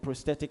hands was a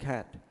prosthetic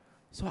hand.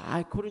 So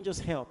I couldn't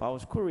just help. I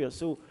was curious.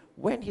 So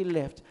when he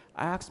left,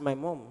 I asked my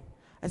mom.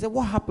 I said,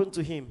 what happened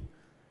to him?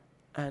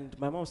 And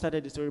my mom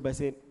started the story by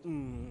saying,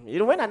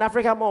 when an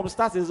African mom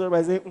starts the story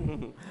by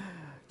saying,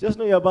 just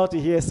know you're about to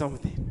hear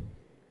something.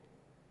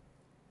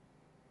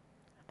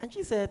 And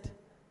she said,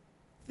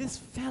 this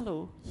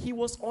fellow, he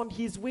was on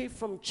his way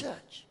from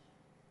church,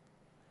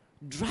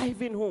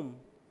 driving home.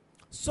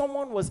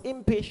 Someone was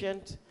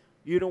impatient,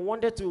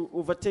 wanted to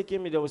overtake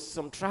him. There was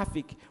some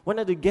traffic,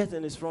 wanted to get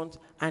in his front,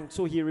 and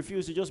so he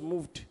refused. He just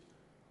moved.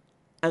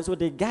 And so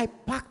the guy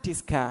parked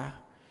his car,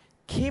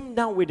 came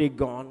down with a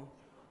gun,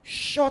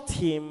 shot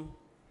him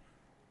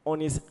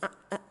on his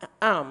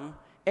arm,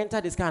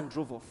 entered his car, and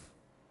drove off.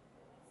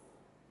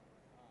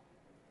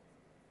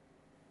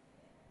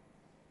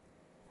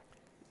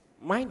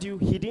 Mind you,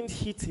 he didn't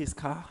hit his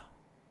car.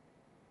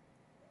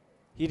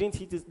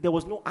 There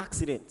was no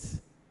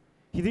accident.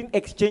 He didn't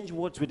exchange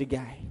words with the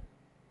guy.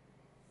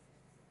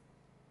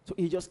 So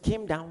he just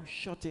came down,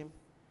 shot him.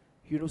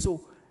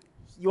 So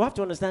you have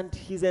to understand,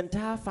 his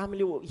entire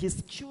family,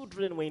 his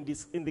children were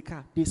in the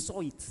car. They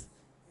saw it.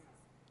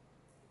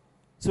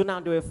 So now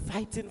they were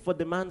fighting for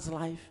the man's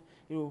life.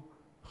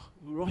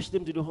 Rushed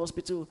him to the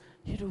hospital.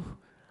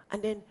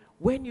 And then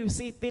when you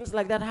see things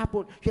like that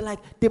happen, you're like,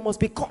 they must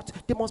be caught.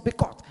 They must be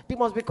caught. They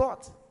must be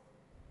caught.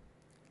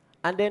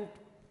 And then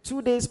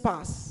 2 days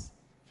pass.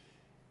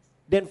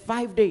 Then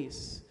 5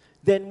 days.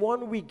 Then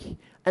 1 week.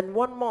 And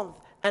 1 month.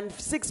 And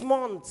 6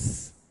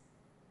 months.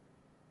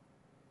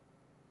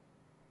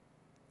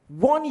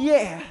 1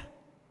 year.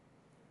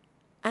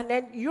 And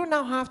then you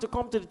now have to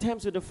come to the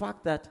terms with the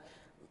fact that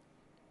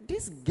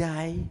this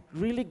guy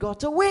really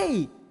got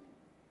away.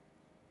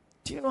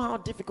 Do you know how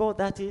difficult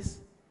that is?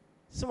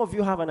 Some of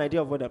you have an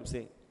idea of what I'm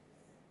saying.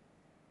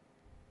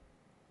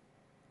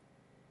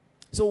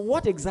 So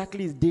what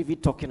exactly is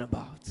David talking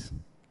about? Do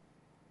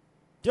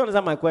you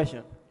understand my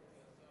question?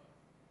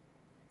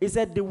 He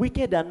said the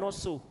wicked are not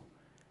so.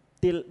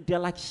 They're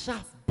like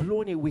chaff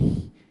blown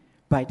away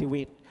by the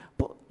wind.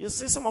 But you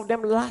see some of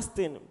them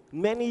lasting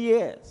many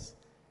years,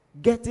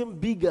 getting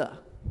bigger.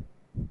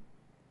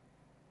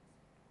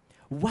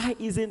 Why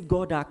isn't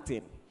God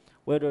acting?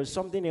 Well, there's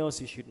something else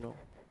you should know.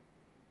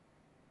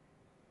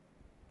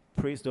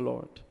 Praise the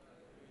Lord.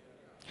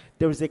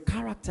 There is a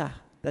character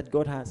that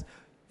God has.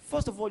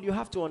 First of all, you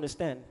have to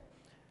understand,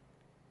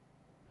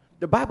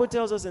 The Bible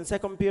tells us in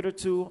 2 Peter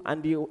 2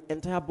 and the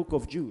entire book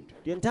of Jude.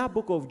 The entire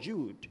book of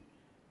Jude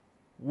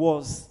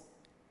was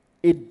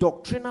a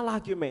doctrinal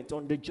argument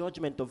on the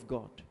judgment of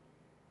God.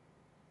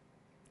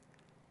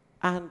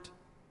 And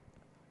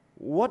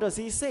what does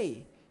he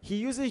say? He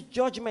uses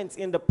judgments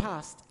in the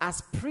past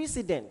as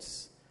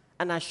precedents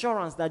and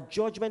assurance that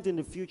judgment in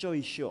the future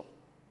is sure.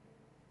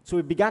 So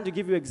he began to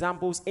give you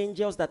examples.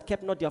 Angels that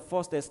kept not their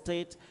first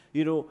estate.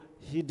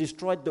 He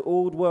destroyed the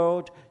old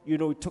world. He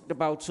talked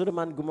about Sodom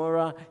and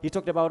Gomorrah. He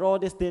talked about all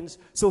these things.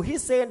 So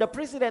he's saying the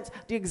precedents,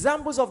 the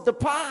examples of the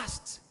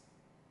past,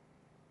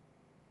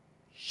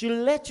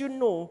 should let you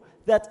know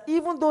that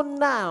even though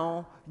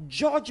now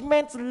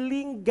judgment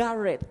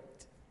lingereth.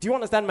 Do you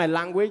understand my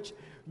language?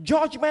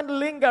 Judgment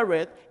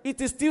lingereth.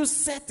 It is still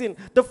certain.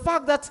 The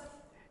fact that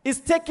it's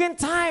taking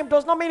time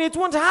does not mean it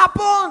won't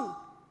happen.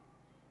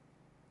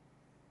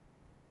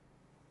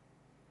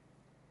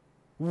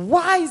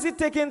 Why is it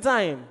taking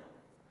time?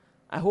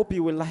 I hope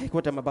you will like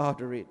what I'm about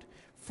to read.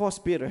 1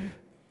 Peter.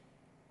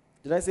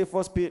 Did I say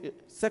 1 Peter?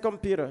 2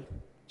 Peter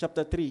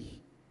chapter 3.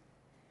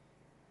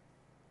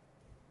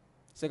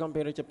 2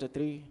 Peter chapter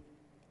 3,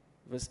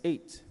 verse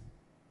 8.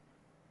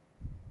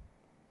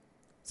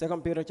 2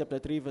 Peter chapter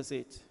 3, verse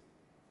 8.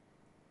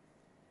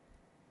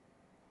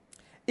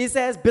 It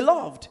says,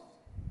 Beloved,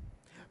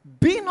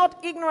 be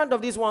not ignorant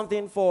of this one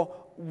thing, for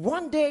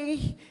one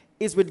day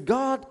is with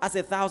God as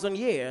 1,000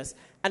 years,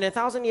 and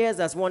 1,000 years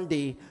as one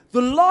day.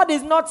 The Lord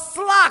is not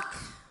slack.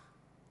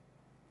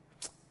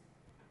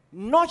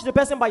 Nudge the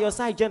person by your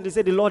side gently,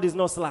 say, the Lord is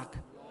not slack.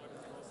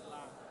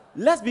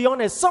 Let's be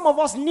honest, some of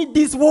us need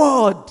this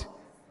word.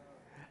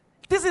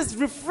 This is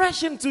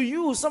refreshing to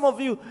you, some of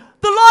you.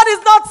 The Lord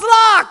is not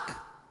slack.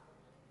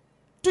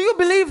 Do you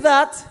believe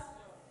that?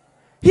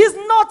 He's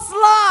not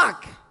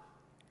slack.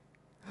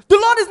 The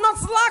Lord is not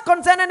slack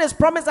concerning his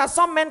promise, as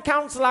some men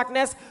count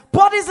slackness,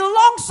 but is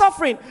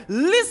long-suffering.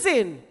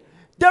 Listen,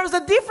 there is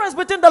a difference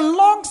between the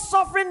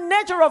long-suffering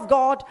nature of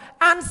God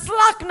and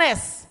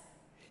slackness.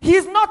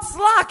 He's not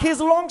slack, he's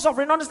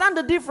long-suffering. Understand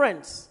the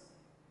difference?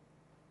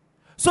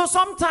 So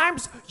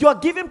sometimes you're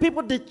giving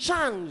people the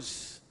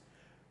chance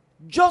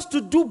just to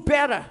do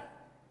better.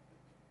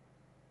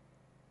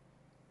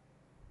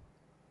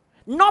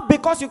 Not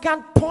because you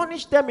can't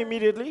punish them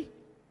immediately,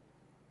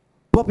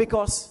 but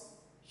because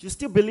you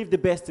still believe the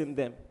best in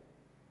them.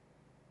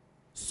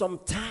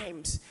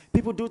 Sometimes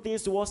people do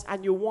things to us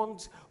and you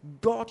want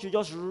God to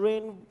just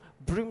rain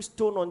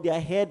brimstone on their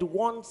head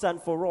once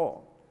and for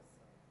all.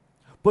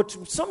 But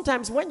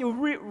sometimes when you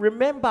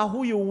remember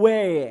who you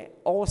were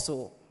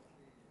also,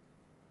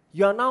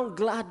 you are now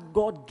glad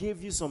God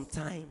gave you some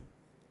time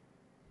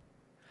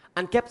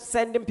and kept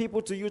sending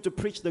people to you to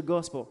preach the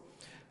gospel.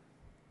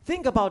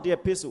 Think about the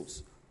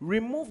epistles.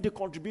 Remove the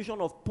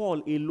contribution of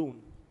Paul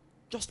alone.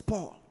 Just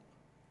Paul.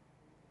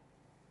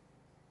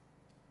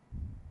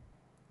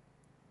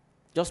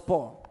 Just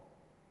Paul.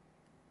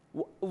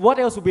 What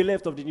else will be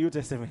left of the New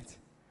Testament?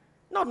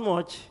 Not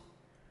much.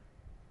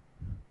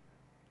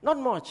 Not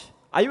much.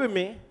 Are you with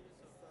me?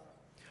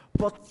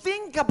 But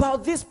think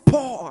about this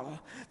Paul.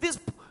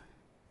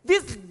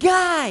 This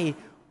guy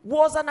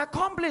was an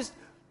accomplice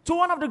to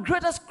one of the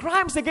greatest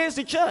crimes against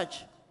the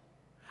church.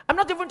 I'm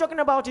not even talking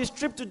about his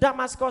trip to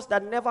Damascus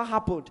that never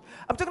happened.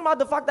 I'm talking about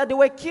the fact that they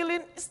were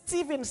killing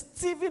Stephen.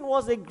 Stephen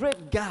was a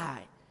great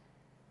guy.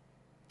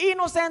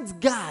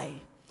 Innocent guy.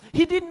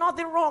 He did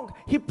nothing wrong.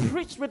 He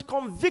preached with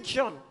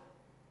conviction.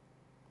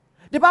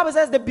 The Bible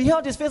says they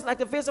beheld his face like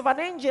the face of an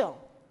angel.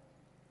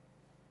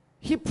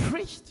 He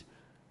preached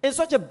in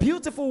such a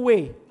beautiful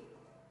way.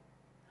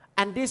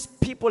 And these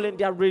people in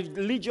their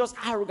religious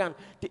arrogance,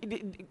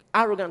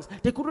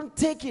 they couldn't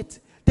take it.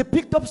 They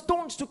picked up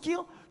stones to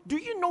kill. Do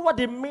you know what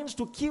it means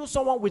to kill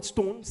someone with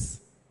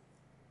stones?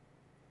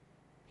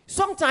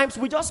 Sometimes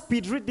we just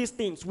speed read these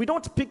things. We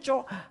don't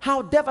picture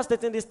how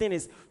devastating this thing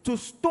is. To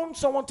stone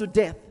someone to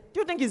death. Do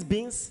you think it's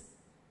beans?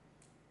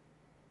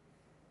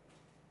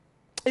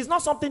 It's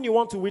not something you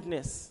want to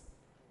witness.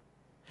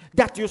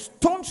 That you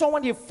stone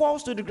someone, he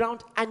falls to the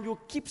ground, and you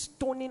keep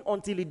stoning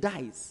until he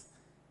dies.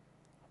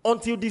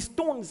 Until the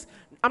stones,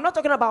 I'm not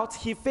talking about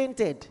he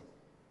fainted.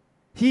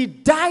 He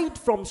died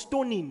from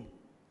stoning.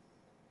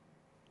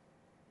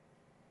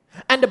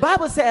 And the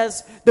Bible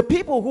says the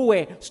people who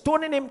were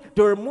stoning him,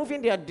 they were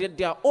removing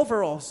their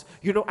overalls,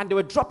 and they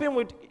were dropping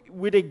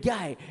with a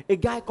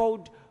guy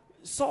called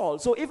Saul.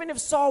 So even if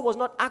Saul was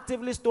not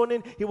actively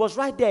stoning, he was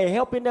right there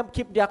helping them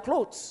keep their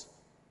clothes.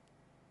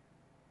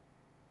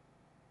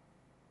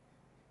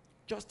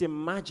 Just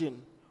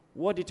imagine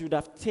what it would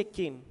have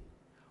taken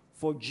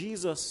for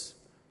Jesus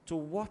to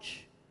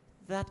watch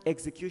that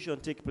execution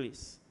take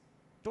place.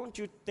 Don't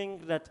you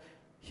think that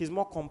he's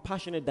more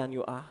compassionate than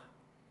you are?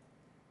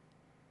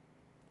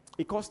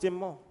 It cost him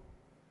more.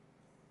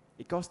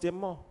 It cost him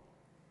more.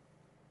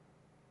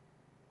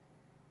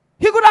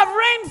 He could have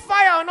rained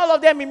fire on all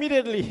of them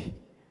immediately.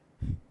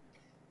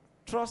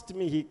 Trust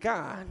me, he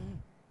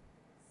can.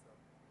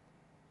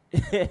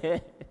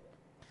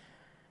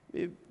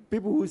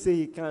 People who say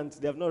he can't,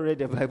 they have not read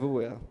the Bible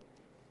well.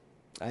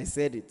 I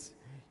said it.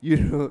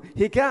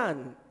 He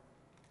can.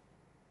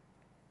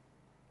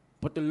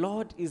 But the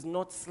Lord is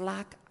not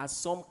slack, as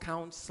some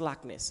count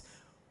slackness.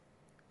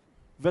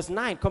 Verse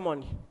 9, come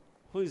on.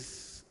 Who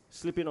is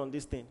sleeping on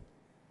this thing?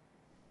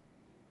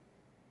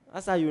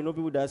 That's how you know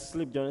people that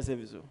sleep during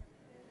service.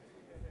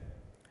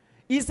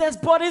 He says,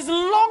 but is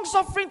long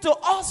suffering to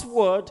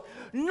usward,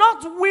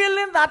 not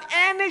willing that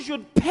any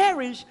should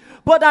perish,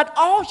 but that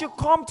all should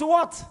come to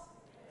what?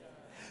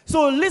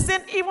 So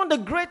listen, even the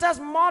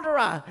greatest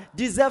murderer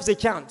deserves a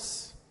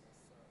chance.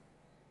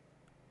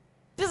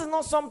 This is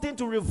not something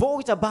to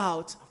revolt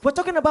about. We're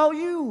talking about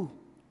you.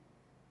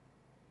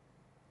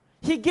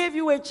 He gave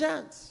you a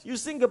chance. You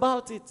sing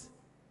about it.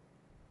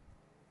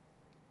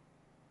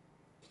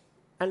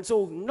 And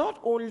so not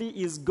only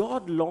is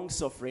God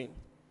long-suffering,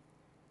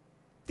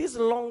 this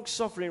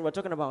long-suffering we're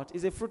talking about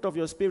is a fruit of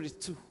your spirit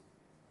too.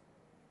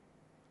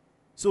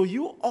 So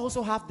you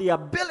also have the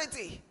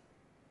ability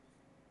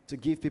to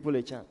give people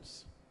a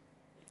chance.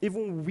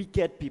 Even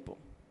wicked people.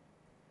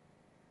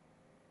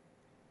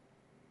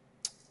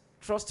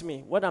 Trust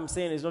me, what I'm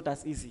saying is not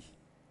as easy.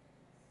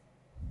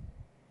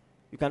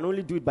 You can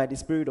only do it by the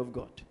Spirit of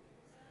God.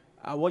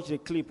 I watched a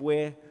clip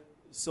where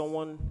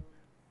someone,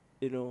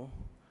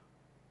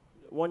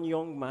 one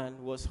young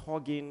man was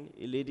hugging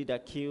a lady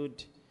that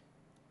killed,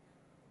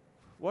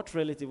 what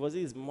relative? Was it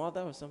his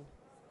mother or something?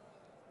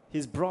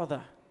 His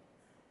brother.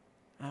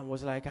 And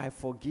was like, I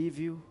forgive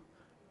you.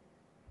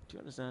 Do you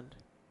understand?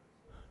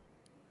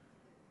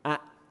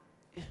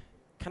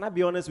 Can I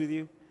be honest with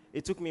you?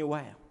 It took me a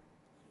while.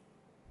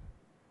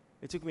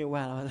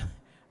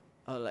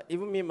 I was like,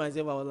 even me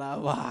myself, I was like,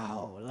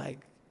 wow. Like,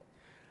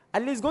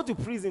 at least go to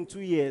prison 2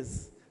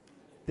 years.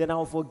 Then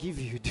I'll forgive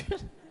you.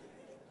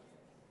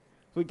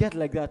 We get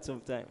like that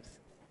sometimes.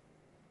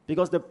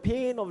 Because the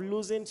pain of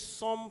losing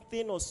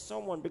something or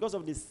someone because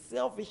of the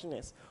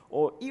selfishness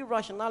or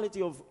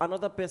irrationality of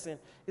another person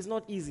is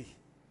not easy.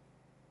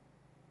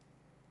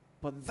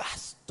 But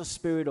that's the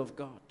Spirit of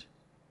God.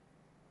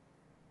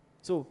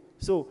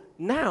 So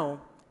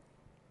now,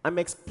 I'm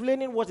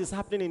explaining what is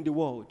happening in the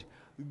world.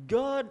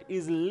 God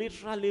is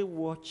literally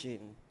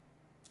watching.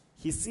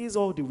 He sees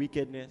all the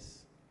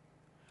wickedness.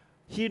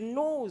 He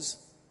knows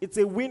it's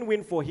a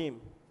win-win for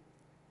him.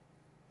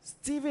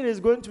 Stephen is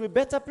going to a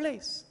better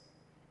place.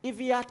 If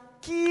he had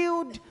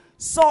killed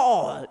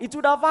Saul, it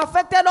would have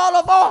affected all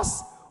of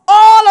us.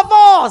 All of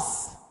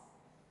us.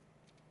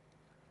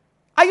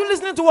 Are you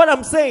listening to what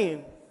I'm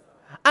saying?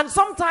 And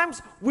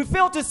sometimes we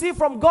fail to see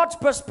from God's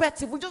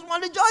perspective. We just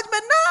want the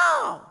judgment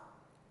now.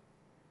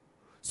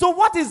 So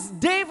what is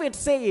David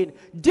saying?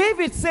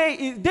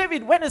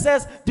 David, when he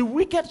says, the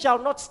wicked shall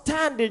not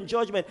stand in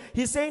judgment,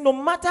 he's saying no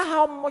matter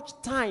how much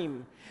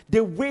time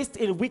they waste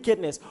in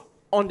wickedness,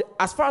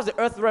 as far as the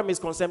earth realm is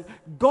concerned,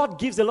 God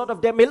gives a lot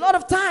of them a lot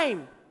of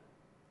time.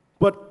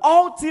 But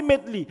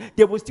ultimately,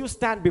 they will still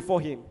stand before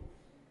him.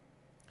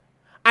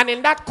 And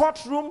in that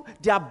courtroom,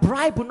 their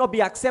bribe will not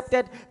be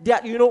accepted.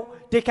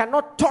 They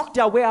cannot talk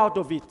their way out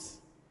of it.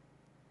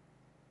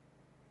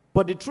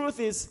 But the truth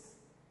is,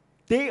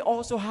 they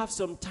also have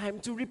some time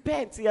to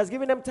repent. He has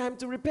given them time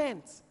to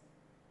repent.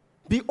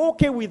 Be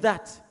okay with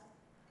that.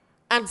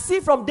 And see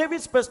from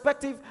David's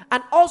perspective,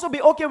 and also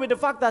be okay with the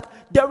fact that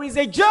there is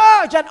a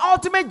judge, an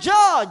ultimate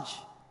judge.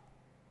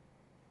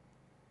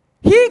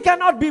 He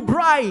cannot be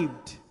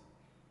bribed.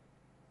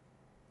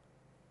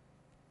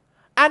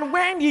 And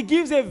when he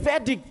gives a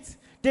verdict,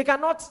 they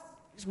cannot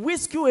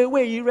whisk you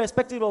away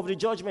irrespective of the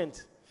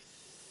judgment.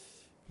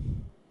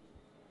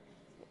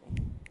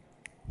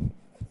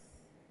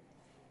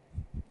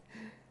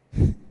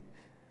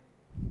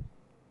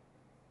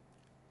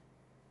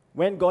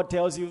 When God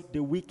tells you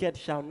the wicked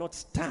shall not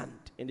stand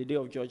in the day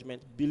of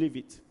judgment, believe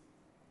it.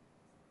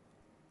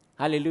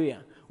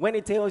 Hallelujah. When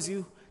it tells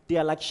you they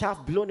are like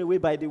chaff blown away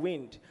by the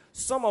wind,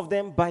 some of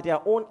them by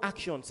their own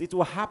actions, it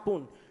will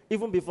happen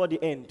even before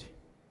the end.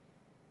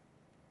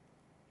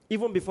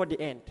 Even before the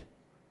end.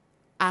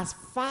 As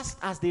fast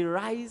as they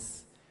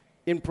rise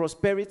in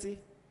prosperity,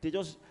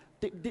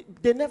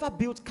 they never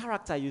build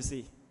character, you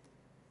see.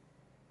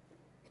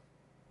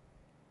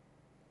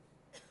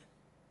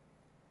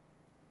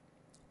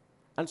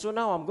 And so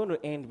now I'm going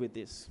to end with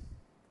this.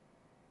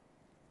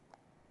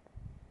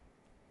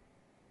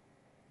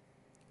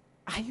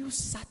 Are you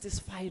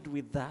satisfied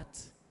with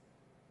that?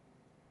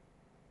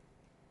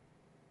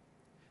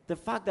 The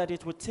fact that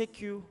it will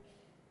take you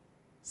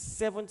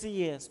 70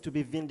 years to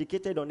be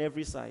vindicated on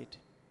every side.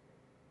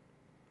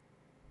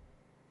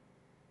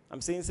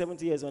 I'm saying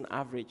 70 years on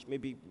average,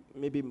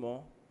 maybe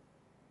more,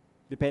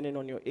 depending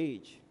on your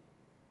age.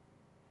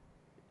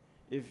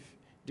 Do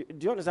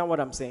you understand what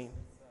I'm saying?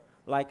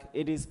 Like,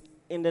 it is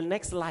in the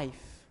next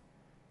life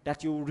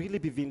that you will really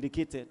be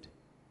vindicated.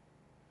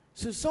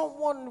 So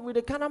someone with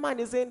a kind of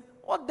mind is saying,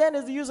 what then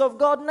is the use of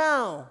God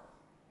now?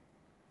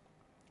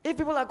 If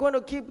people are going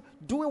to keep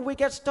doing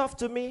wicked stuff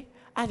to me,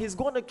 and he's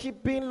going to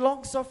keep being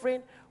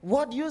long-suffering,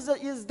 what use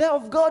is there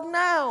of God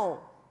now?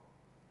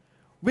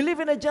 We live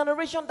in a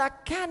generation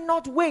that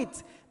cannot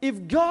wait.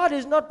 If God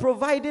is not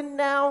providing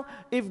now,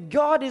 if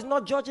God is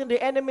not judging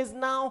the enemies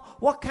now,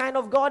 what kind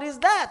of God is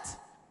that?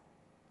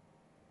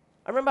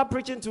 I remember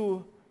preaching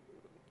to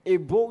a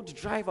boat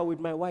driver with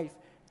my wife,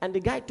 and the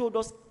guy told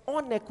us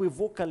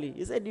unequivocally,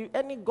 he said,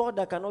 any God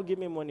that cannot give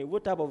me money,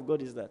 what type of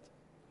God is that?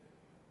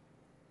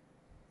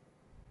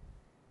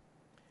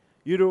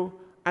 You know,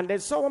 and then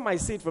someone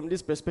might see it from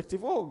this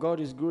perspective, oh, God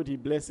is good, he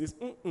blesses.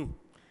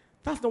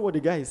 That's not what the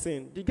guy is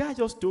saying. The guy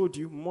just told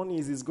you money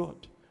is his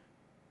God.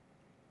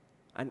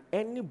 And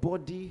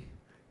anybody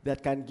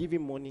that can give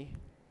him money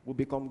will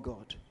become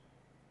God.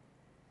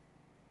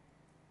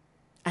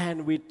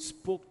 And we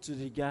spoke to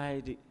the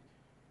guy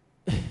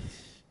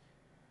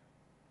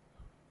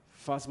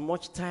for as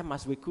much time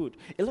as we could.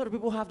 A lot of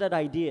people have that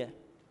idea.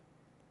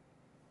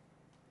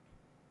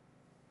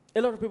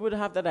 A lot of people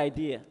have that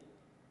idea.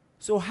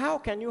 So how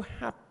can you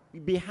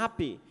be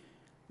happy,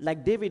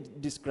 like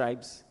David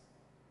describes,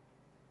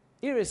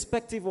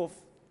 irrespective of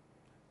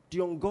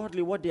the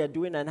ungodly, what they are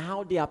doing and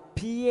how they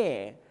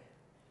appear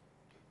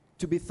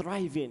to be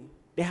thriving?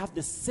 They have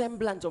the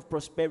semblance of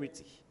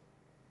prosperity.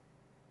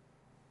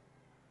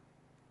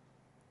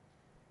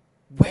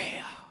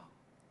 Where?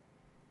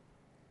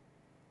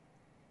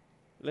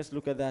 Let's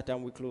look at that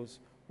and we close.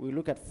 We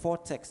look at 4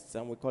 texts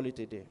and we call it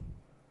a day.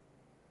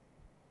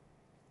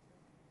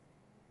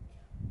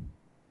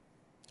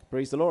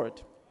 Praise the Lord.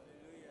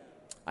 Hallelujah.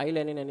 Are you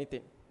learning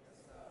anything?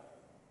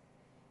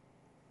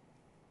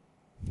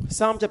 Yes,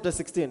 Psalm chapter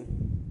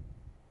 16.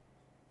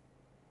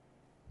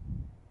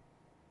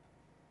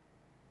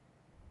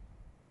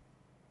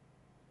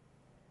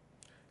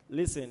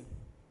 Listen.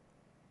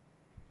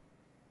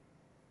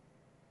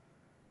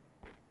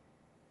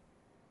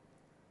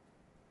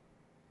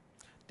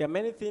 There are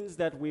many things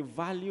that we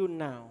value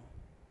now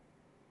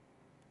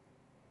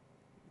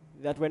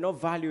that were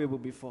not valuable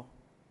before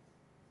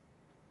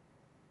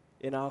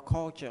in our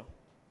culture.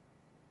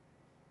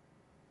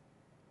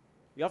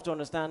 You have to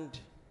understand,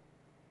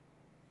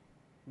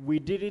 we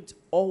didn't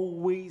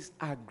always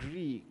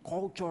agree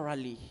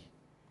culturally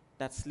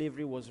that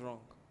slavery was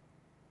wrong.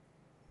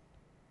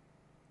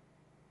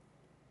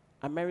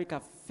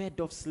 America fed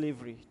off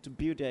slavery to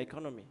build their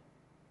economy.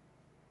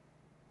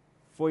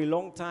 For a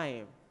long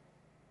time,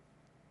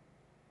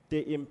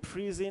 they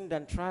imprisoned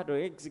and tried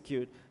to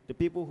execute the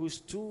people who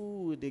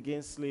stood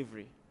against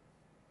slavery.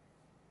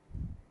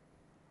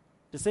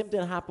 The same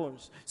thing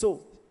happens.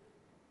 So,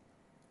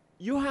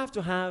 you have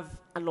to have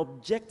an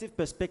objective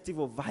perspective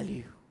of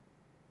value.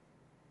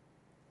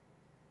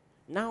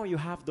 Now you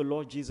have the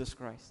Lord Jesus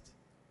Christ.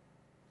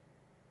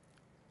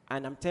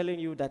 And I'm telling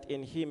you that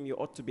in him you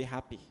ought to be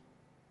happy.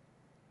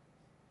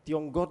 The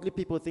ungodly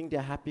people think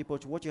they're happy,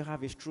 but what you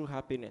have is true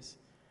happiness.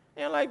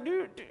 And you're like,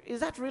 dude, is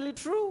that really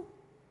true?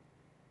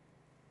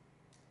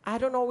 I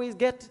don't always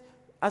get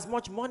as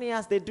much money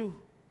as they do.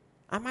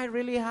 Am I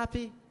really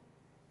happy?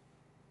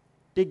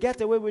 They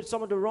get away with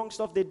some of the wrong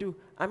stuff they do.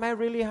 Am I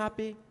really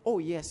happy? Oh,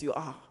 yes, you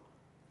are.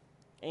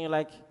 And you're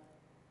like,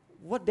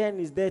 what then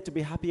is there to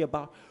be happy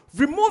about?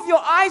 Remove your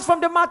eyes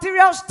from the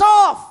material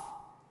stuff.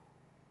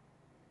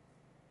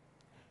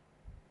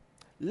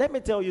 Let me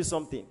tell you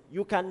something.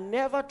 You can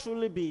never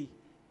truly be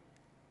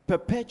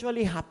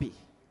perpetually happy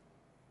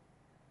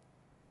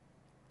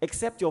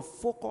except your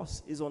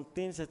focus is on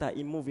things that are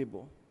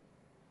immovable.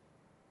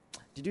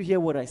 Did you hear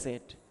what I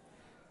said?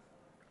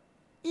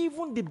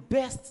 Even the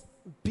best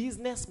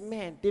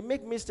businessmen, they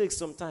make mistakes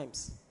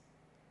sometimes.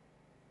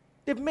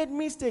 They've made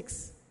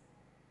mistakes.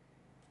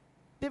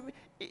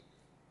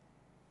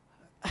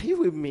 Are you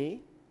with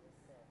me?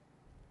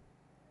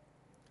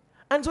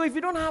 And so if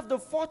you don't have the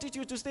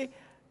fortitude to stay,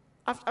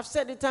 I've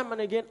said it time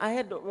and again, I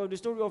heard the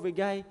story of a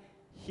guy,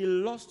 he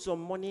lost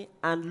some money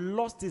and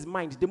lost his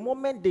mind. The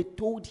moment they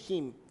told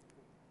him,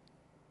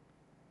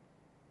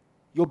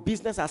 your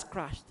business has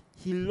crashed,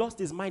 he lost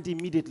his mind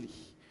immediately.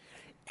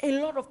 A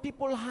lot of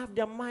people have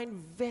their mind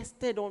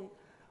vested on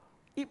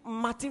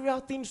material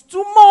things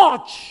too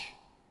much.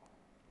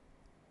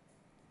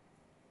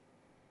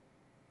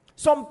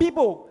 Some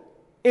people,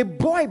 a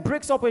boy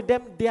breaks up with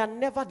them, they are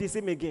never the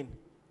same again.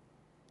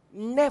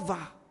 Never.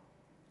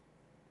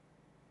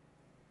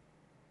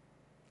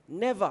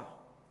 Never.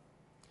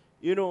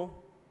 You know,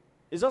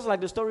 it's just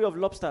like the story of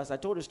lobsters. I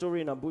told the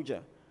story in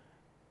Abuja.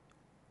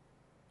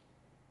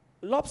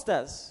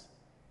 Lobsters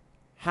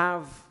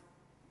have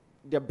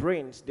their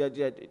brains,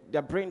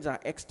 their brains are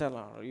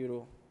external, you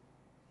know,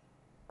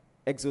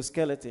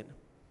 exoskeleton.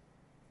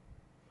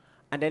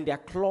 And then their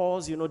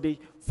claws, you know,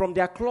 from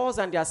their claws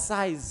and their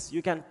size,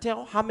 you can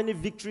tell how many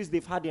victories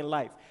they've had in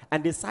life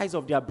and the size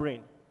of their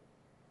brain.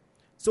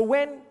 So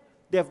when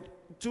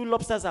two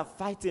lobsters are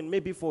fighting,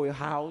 maybe for a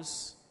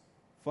house,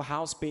 for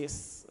house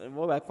space,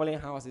 what we're calling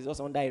house is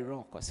just under a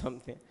rock or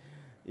something,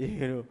 you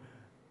know,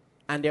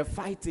 and they're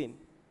fighting.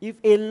 If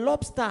a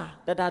lobster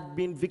that had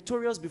been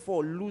victorious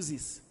before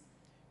loses,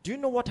 do you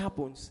know what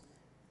happens?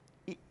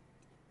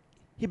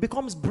 He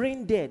becomes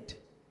brain dead.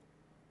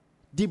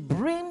 The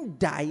brain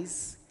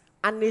dies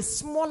and a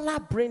smaller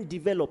brain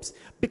develops.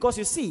 Because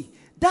you see,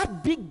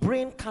 that big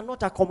brain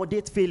cannot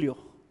accommodate failure.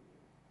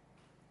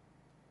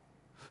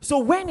 So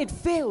when it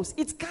fails,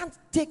 it can't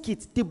take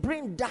it. The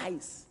brain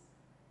dies.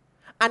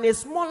 And a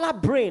smaller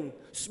brain,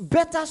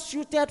 better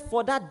suited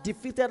for that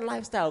defeated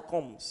lifestyle,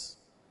 comes.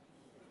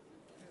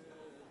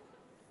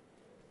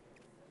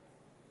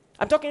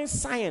 I'm talking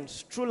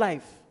science, true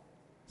life.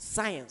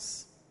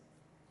 Science.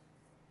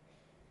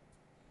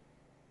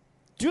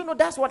 Do you know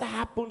that's what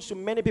happens to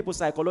many people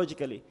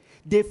psychologically?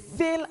 They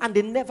fail and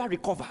they never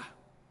recover.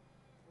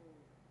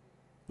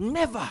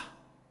 Never.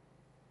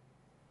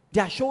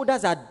 Their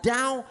shoulders are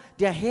down,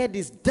 their head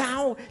is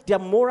down, their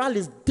morale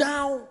is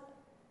down.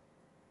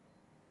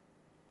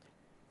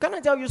 Can I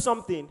tell you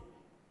something?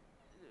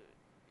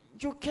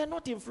 You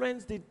cannot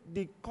influence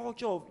the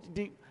culture of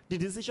the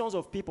decisions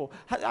of people.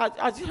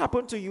 Has it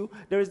happened to you?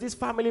 There is this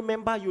family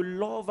member you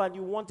love and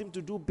you want him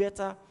to do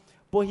better,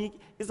 but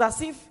it's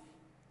as if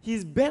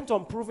he's bent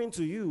on proving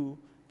to you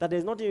that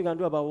there's nothing you can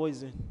do about what he's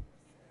doing.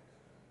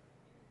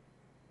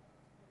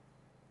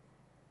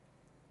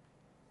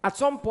 At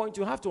some point,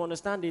 you have to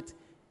understand it.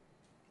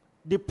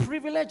 The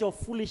privilege of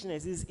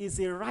foolishness is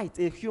a right,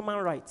 a human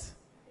right.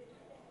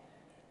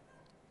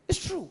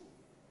 It's true.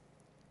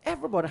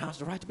 Everybody has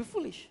the right to be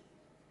foolish.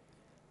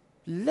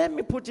 Let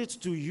me put it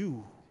to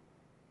you.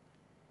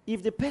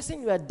 If the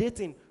person you are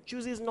dating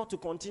chooses not to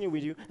continue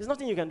with you, there's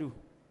nothing you can do.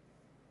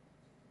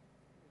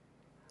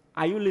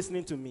 Are you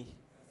listening to me?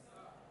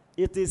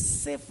 It is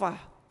safer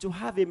to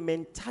have a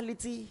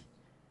mentality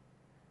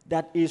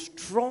that is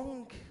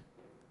strong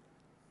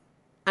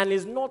and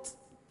is not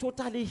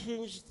totally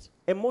hinged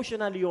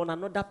emotionally on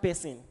another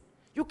person.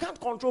 You can't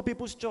control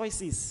people's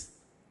choices.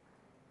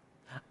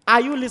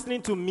 Are you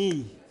listening to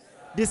me?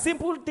 The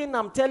simple thing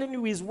I'm telling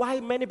you is why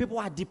many people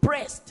are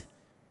depressed.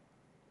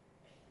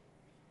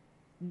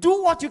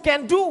 Do what you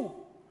can do.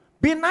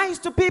 Be nice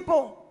to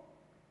people.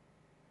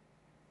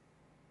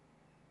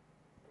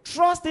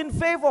 Trust in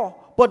favor.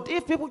 But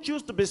if people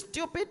choose to be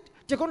stupid,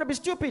 they're going to be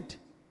stupid.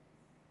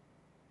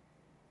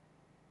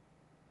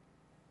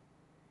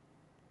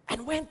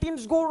 And when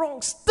things go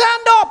wrong,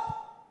 stand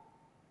up.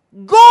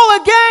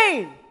 Go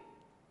again.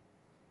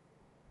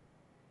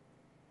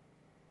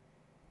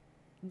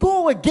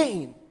 Go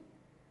again.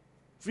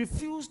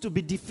 Refuse to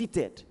be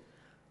defeated.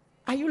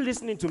 Are you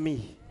listening to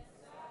me?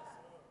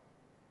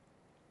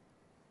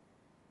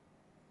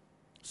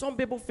 Some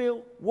people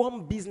fail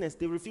one business,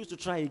 they refuse to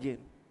try again.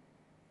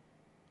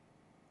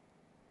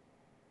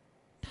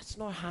 That's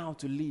not how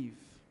to live.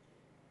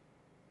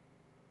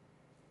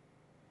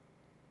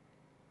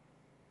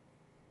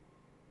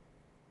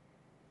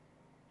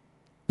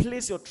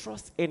 Place your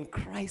trust in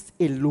Christ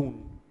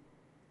alone.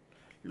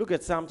 Look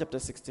at Psalm chapter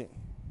 16.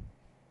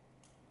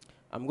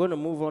 I'm going to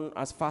move on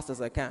as fast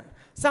as I can.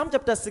 Psalm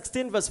chapter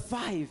 16 verse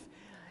 5.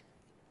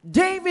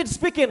 David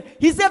speaking,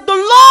 he said, the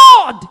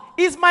Lord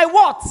is my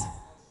what?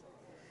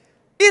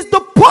 Is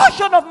the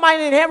portion of my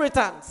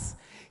inheritance.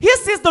 He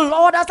sees the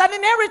Lord as an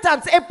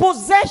inheritance, a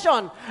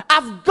possession.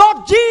 I've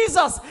got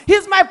Jesus.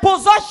 He's my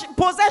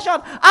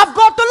possession. I've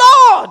got the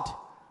Lord.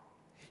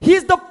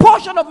 He's the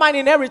portion of mine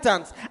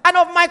inheritance and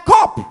of my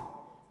cup.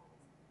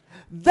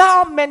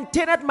 Thou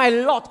maintainest my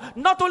lot.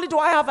 Not only do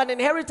I have an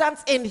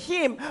inheritance in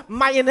him,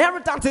 my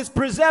inheritance is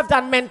preserved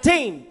and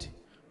maintained.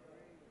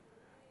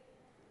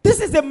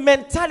 This is a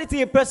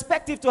mentality, a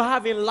perspective to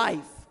have in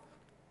life.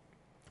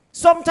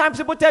 Sometimes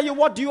people tell you,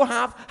 what do you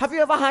have? Have you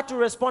ever had to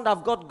respond,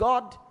 I've got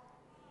God?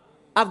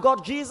 I've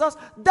got Jesus?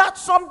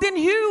 That's something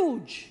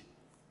huge.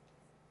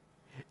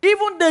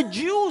 Even the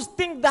Jews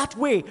think that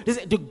way. They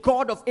say, the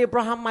God of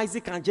Abraham,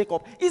 Isaac, and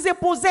Jacob is a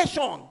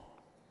possession.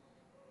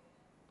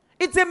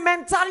 It's a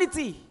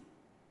mentality.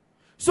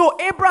 So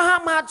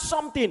Abraham had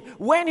something.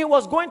 When he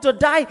was going to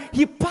die,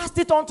 he passed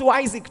it on to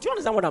Isaac. Do you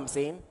understand what I'm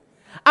saying?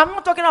 I'm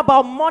not talking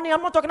about money.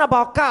 I'm not talking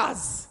about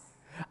cars.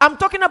 I'm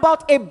talking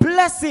about a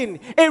blessing,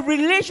 a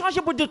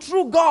relationship with the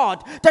true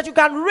God, that you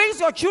can raise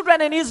your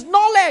children in his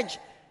knowledge,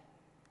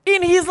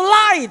 in his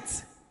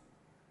light.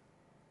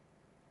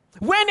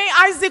 When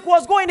Isaac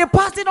was going, he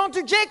passed it on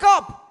to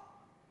Jacob.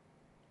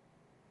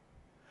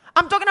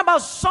 I'm talking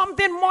about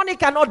something money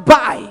cannot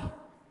buy.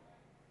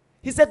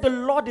 He said, the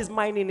Lord is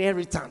mine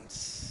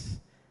inheritance.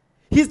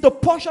 He's the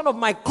portion of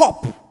my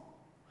cup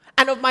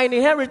and of my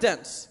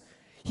inheritance.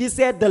 He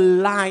said, the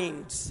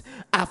lines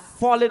are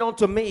fallen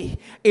unto me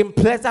in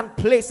pleasant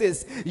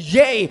places.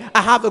 Yea,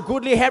 I have a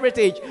goodly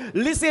heritage.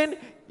 Listen,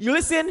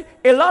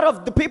 a lot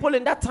of the people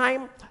in that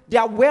time,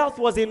 their wealth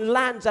was in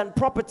lands and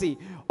property.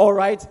 All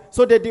right.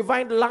 So they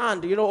divided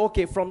land,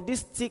 okay, from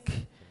this stick,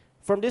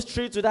 from this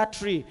tree to that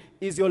tree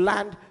is your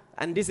land,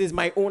 and this is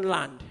my own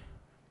land.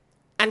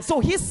 And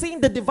so he's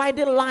seeing the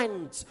divided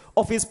lines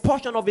of his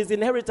portion of his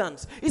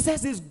inheritance. He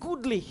says it's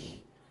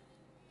goodly.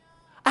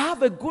 I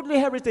have a goodly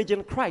heritage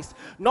in Christ.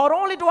 Not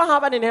only do I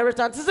have an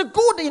inheritance, it's a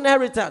good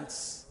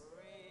inheritance.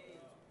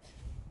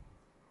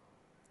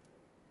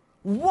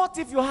 What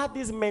if you had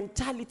this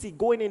mentality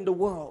going in the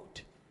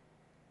world?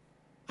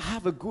 I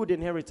have a good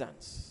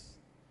inheritance.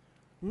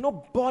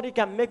 Nobody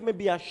can make me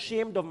be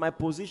ashamed of my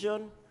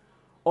position,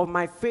 of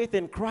my faith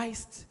in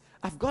Christ.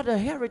 I've got a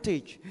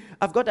heritage.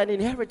 I've got an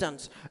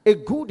inheritance, a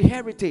good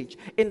heritage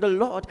in the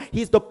Lord.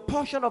 He's the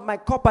portion of my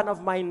cup and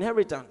of my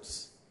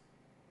inheritance.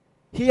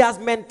 He has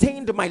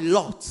maintained my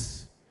lot.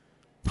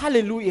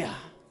 Hallelujah.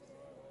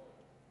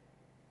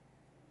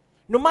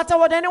 No matter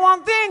what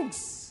anyone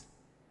thinks,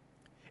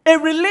 a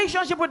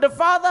relationship with the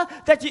Father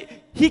that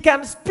he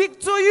can speak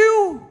to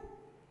you.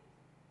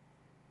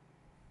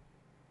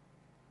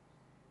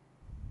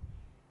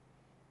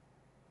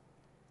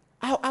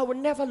 I will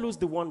never lose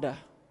the wonder.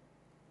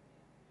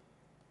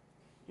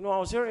 You know, I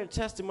was hearing a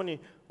testimony.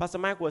 Pastor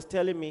Mike was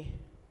telling me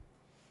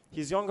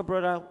his younger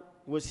brother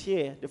was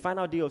here the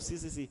final day of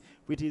CCC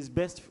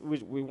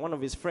with one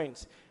of his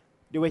friends.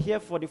 They were here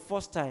for the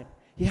first time.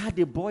 He had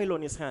a boil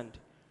on his hand.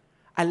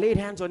 I laid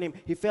hands on him.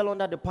 He fell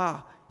under the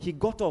power. He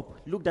got up,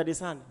 looked at his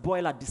hand.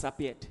 Boil had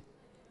disappeared.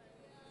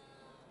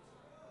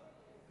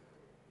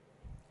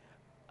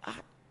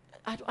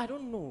 I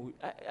don't know.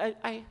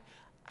 I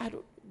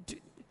don't.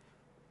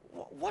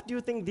 What do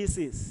you think this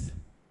is?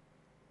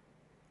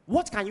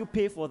 What can you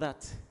pay for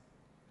that?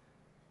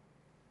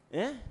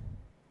 Yeah?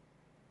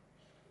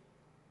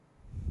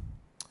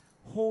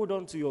 Hold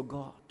on to your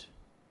God.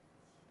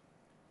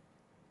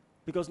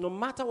 Because no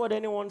matter what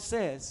anyone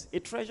says, a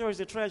treasure is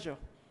a treasure.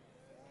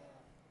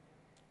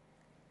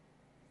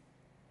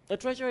 A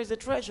treasure is a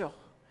treasure.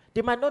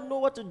 They might not know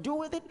what to do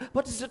with it,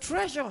 but it's a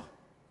treasure.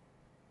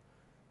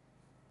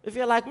 If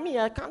you're like me,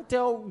 I can't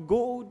tell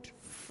gold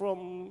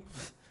from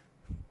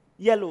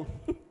yellow.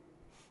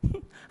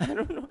 I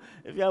don't know.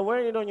 If you're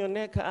wearing it on your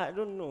neck, I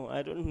don't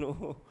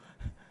know.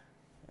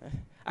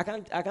 I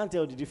can't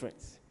tell the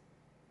difference.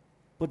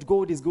 But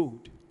gold is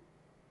gold.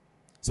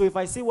 So if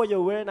I see what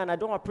you're wearing and I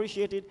don't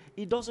appreciate it,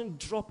 it doesn't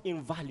drop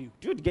in value.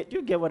 Do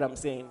you get what I'm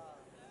saying?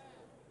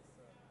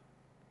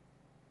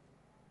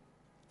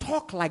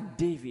 Talk like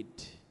David.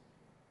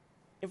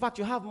 In fact,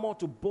 you have more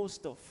to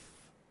boast of.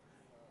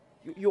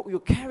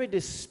 You carry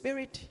the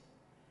Spirit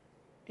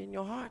in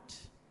your heart.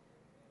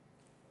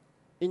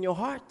 In your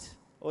heart.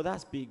 Oh,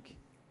 that's big.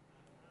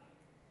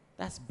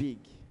 That's big.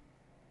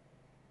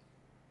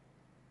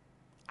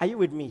 Are you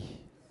with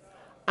me?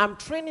 I'm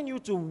training you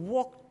to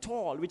walk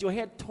tall, with your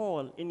head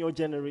tall in your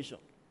generation.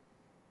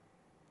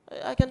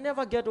 I can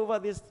never get over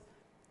this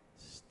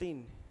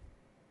thing.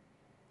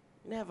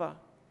 Never.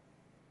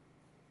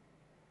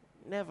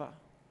 Never.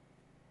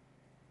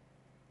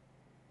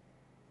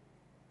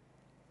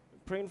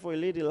 Praying for a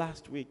lady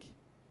last week.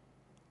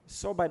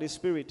 Saw by the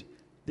Spirit,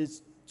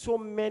 there's so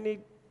many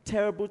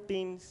terrible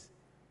things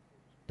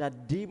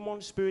that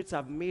demon spirits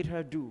have made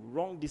her do,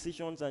 wrong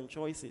decisions and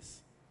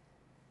choices.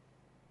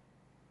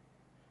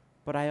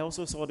 But I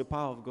also saw the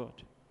power of God.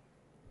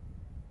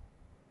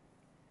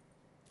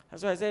 And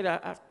so I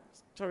said,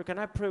 sorry, can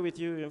I pray with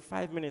you? In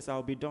 5 minutes,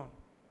 I'll be done.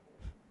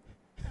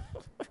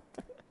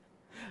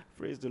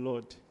 Praise the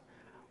Lord.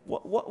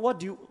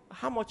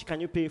 How much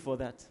can you pay for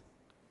that?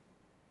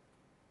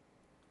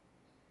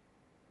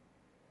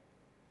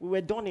 We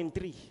were done in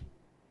 3.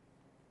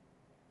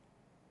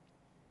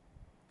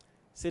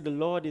 Say, the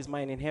Lord is my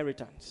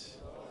inheritance.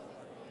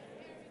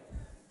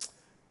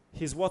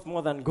 He's worth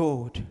more than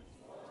gold.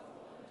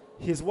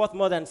 He's worth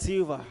more than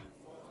silver.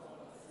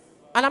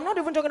 And I'm not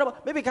even talking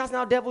about maybe casting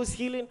out devils,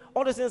 healing.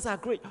 All those things are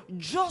great.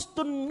 Just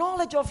the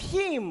knowledge of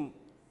Him.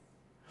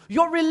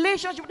 Your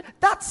relationship,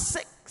 that's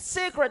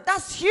sacred.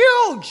 That's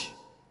huge.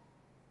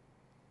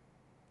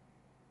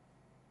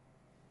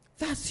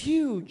 That's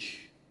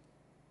huge.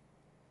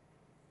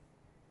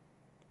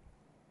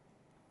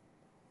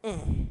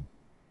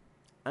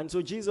 And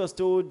so Jesus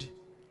told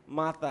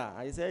Martha,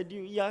 I said,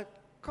 you are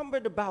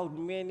cumbered about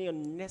many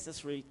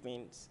unnecessary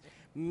things.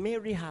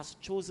 Mary has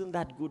chosen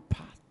that good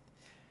path.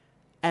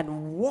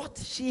 And what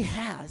she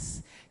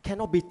has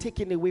cannot be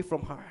taken away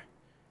from her.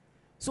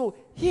 So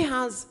he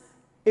has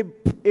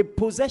a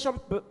possession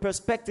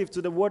perspective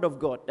to the word of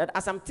God. That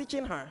as I'm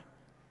teaching her,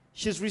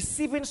 she's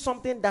receiving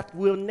something that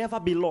will never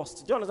be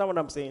lost. Do you understand what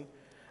I'm saying?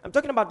 I'm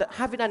talking about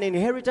having an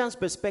inheritance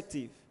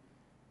perspective.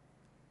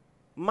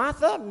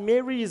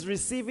 Mary is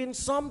receiving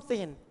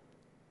something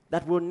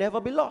that will never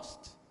be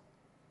lost.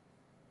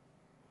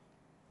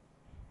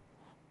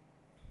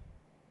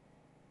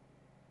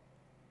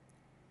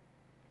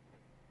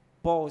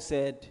 Paul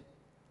said,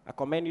 I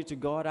commend you to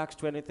God, Acts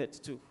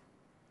 20:32,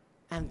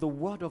 and the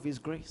word of his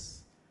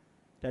grace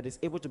that is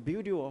able to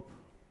build you up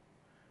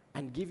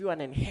and give you an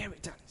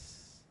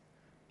inheritance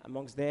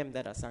amongst them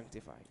that are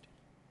sanctified.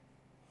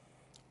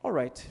 All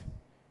right.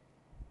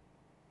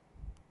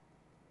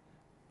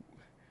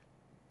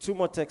 2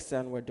 more texts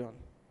and we're done.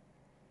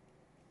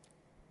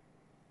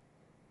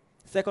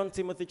 2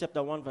 Timothy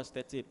chapter 1 verse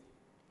 13.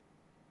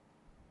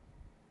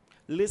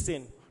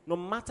 Listen, no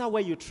matter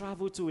where you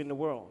travel to in the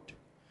world,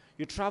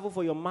 you travel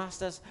for your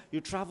masters,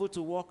 you travel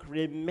to work,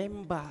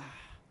 remember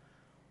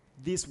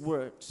these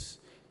words.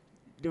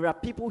 There are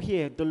people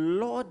here, the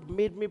Lord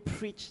made me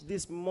preach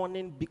this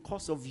morning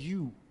because of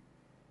you.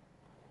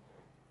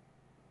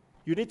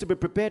 You need to be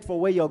prepared for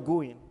where you're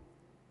going.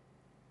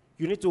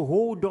 You need to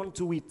hold on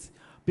to it.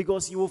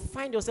 Because you will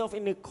find yourself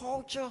in a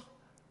culture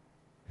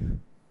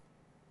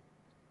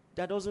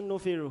that doesn't know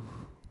Pharaoh.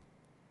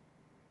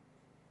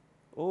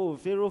 Oh,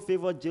 Pharaoh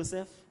favored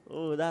Joseph?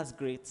 Oh, that's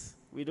great.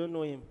 We don't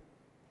know him.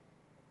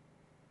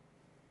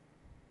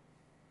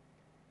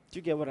 Do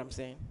you get what I'm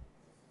saying?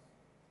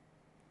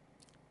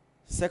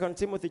 2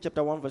 Timothy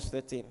chapter 1 verse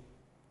 13.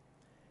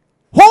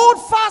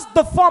 Hold fast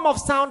the form of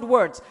sound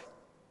words.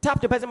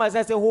 Tap the person by the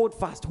side, say, hold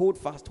fast, hold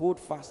fast, hold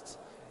fast.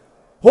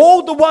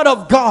 Hold the word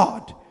of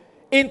God.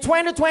 In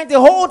 2020,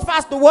 hold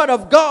fast the word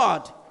of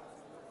God.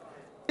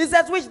 It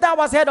says, which thou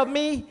hast heard of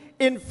me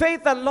in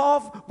faith and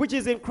love, which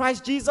is in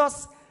Christ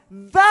Jesus.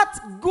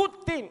 That good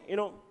thing,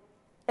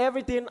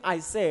 everything I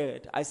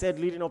said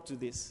leading up to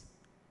this.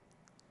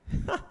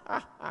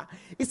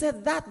 It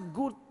said, that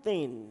good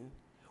thing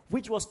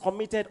which was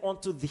committed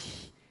unto thee,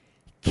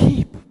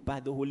 keep by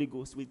the Holy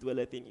Ghost which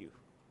dwelleth in you.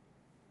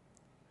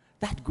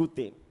 That good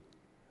thing.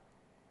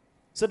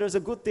 So there's a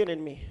good thing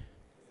in me.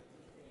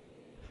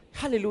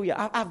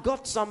 Hallelujah. I've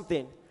got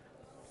something.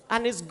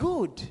 And it's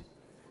good.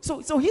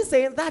 So he's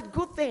saying that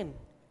good thing,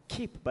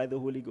 keep by the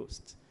Holy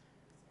Ghost.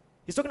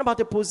 He's talking about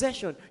a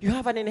possession. You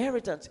have an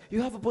inheritance.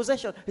 You have a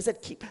possession. He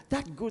said, keep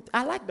that good.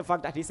 I like the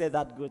fact that he said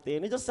that good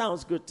thing. It just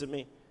sounds good to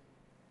me.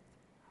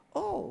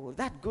 Oh,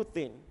 that good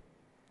thing.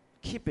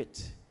 Keep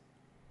it.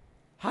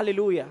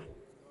 Hallelujah.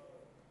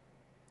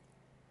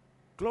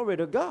 Glory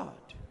to God.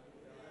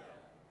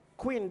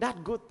 Queen,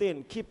 that good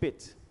thing, keep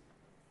it.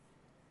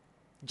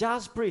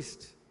 Jazz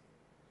priest,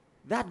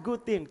 that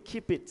good thing,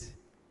 keep it.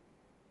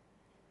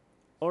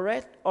 All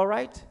right? All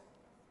right?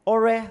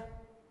 Ore,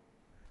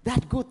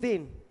 that good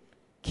thing,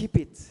 keep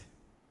it.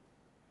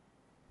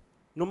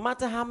 No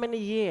matter how many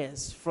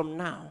years from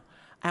now,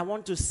 I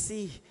want to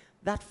see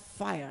that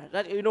fire.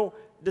 That,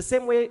 the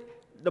same way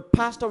the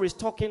pastor is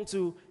talking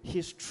to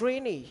his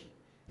trainee,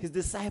 his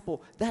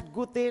disciple, that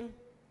good thing,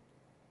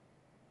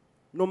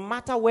 no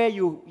matter where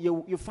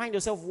you find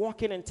yourself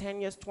walking in 10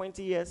 years,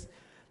 20 years,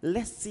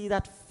 let's see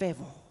that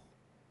favor.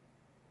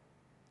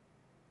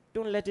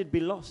 Don't let it be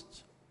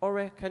lost.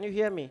 Ore, can you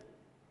hear me?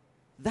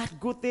 That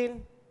good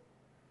thing,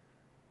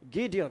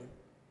 Gideon,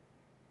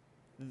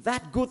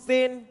 that good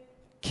thing,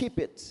 keep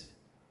it.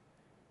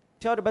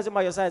 Tell the person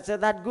by your side, say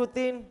that good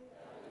thing,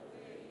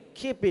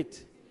 keep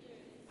it.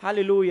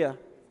 Hallelujah.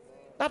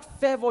 That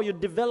favor you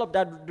developed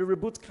at the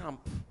reboot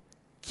camp,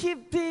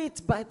 keep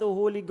it by the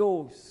Holy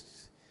Ghost.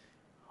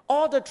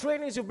 All the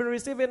trainings you've been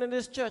receiving in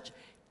this church,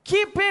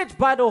 keep it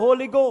by the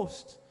Holy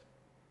Ghost.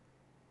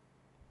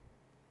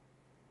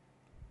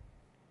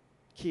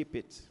 Keep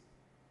it.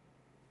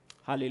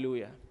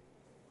 Hallelujah.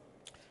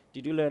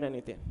 Did you learn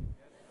anything?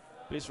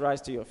 Please rise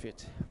to your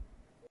feet.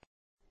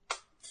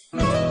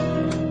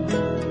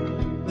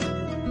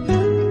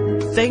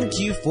 Thank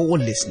you for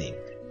listening.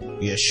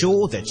 We are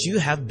sure that you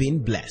have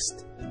been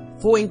blessed.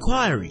 For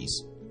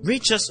inquiries,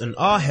 reach us on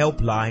our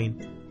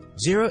helpline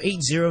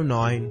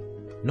 0809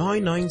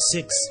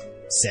 996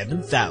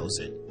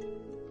 7000.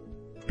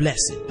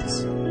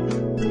 Blessings.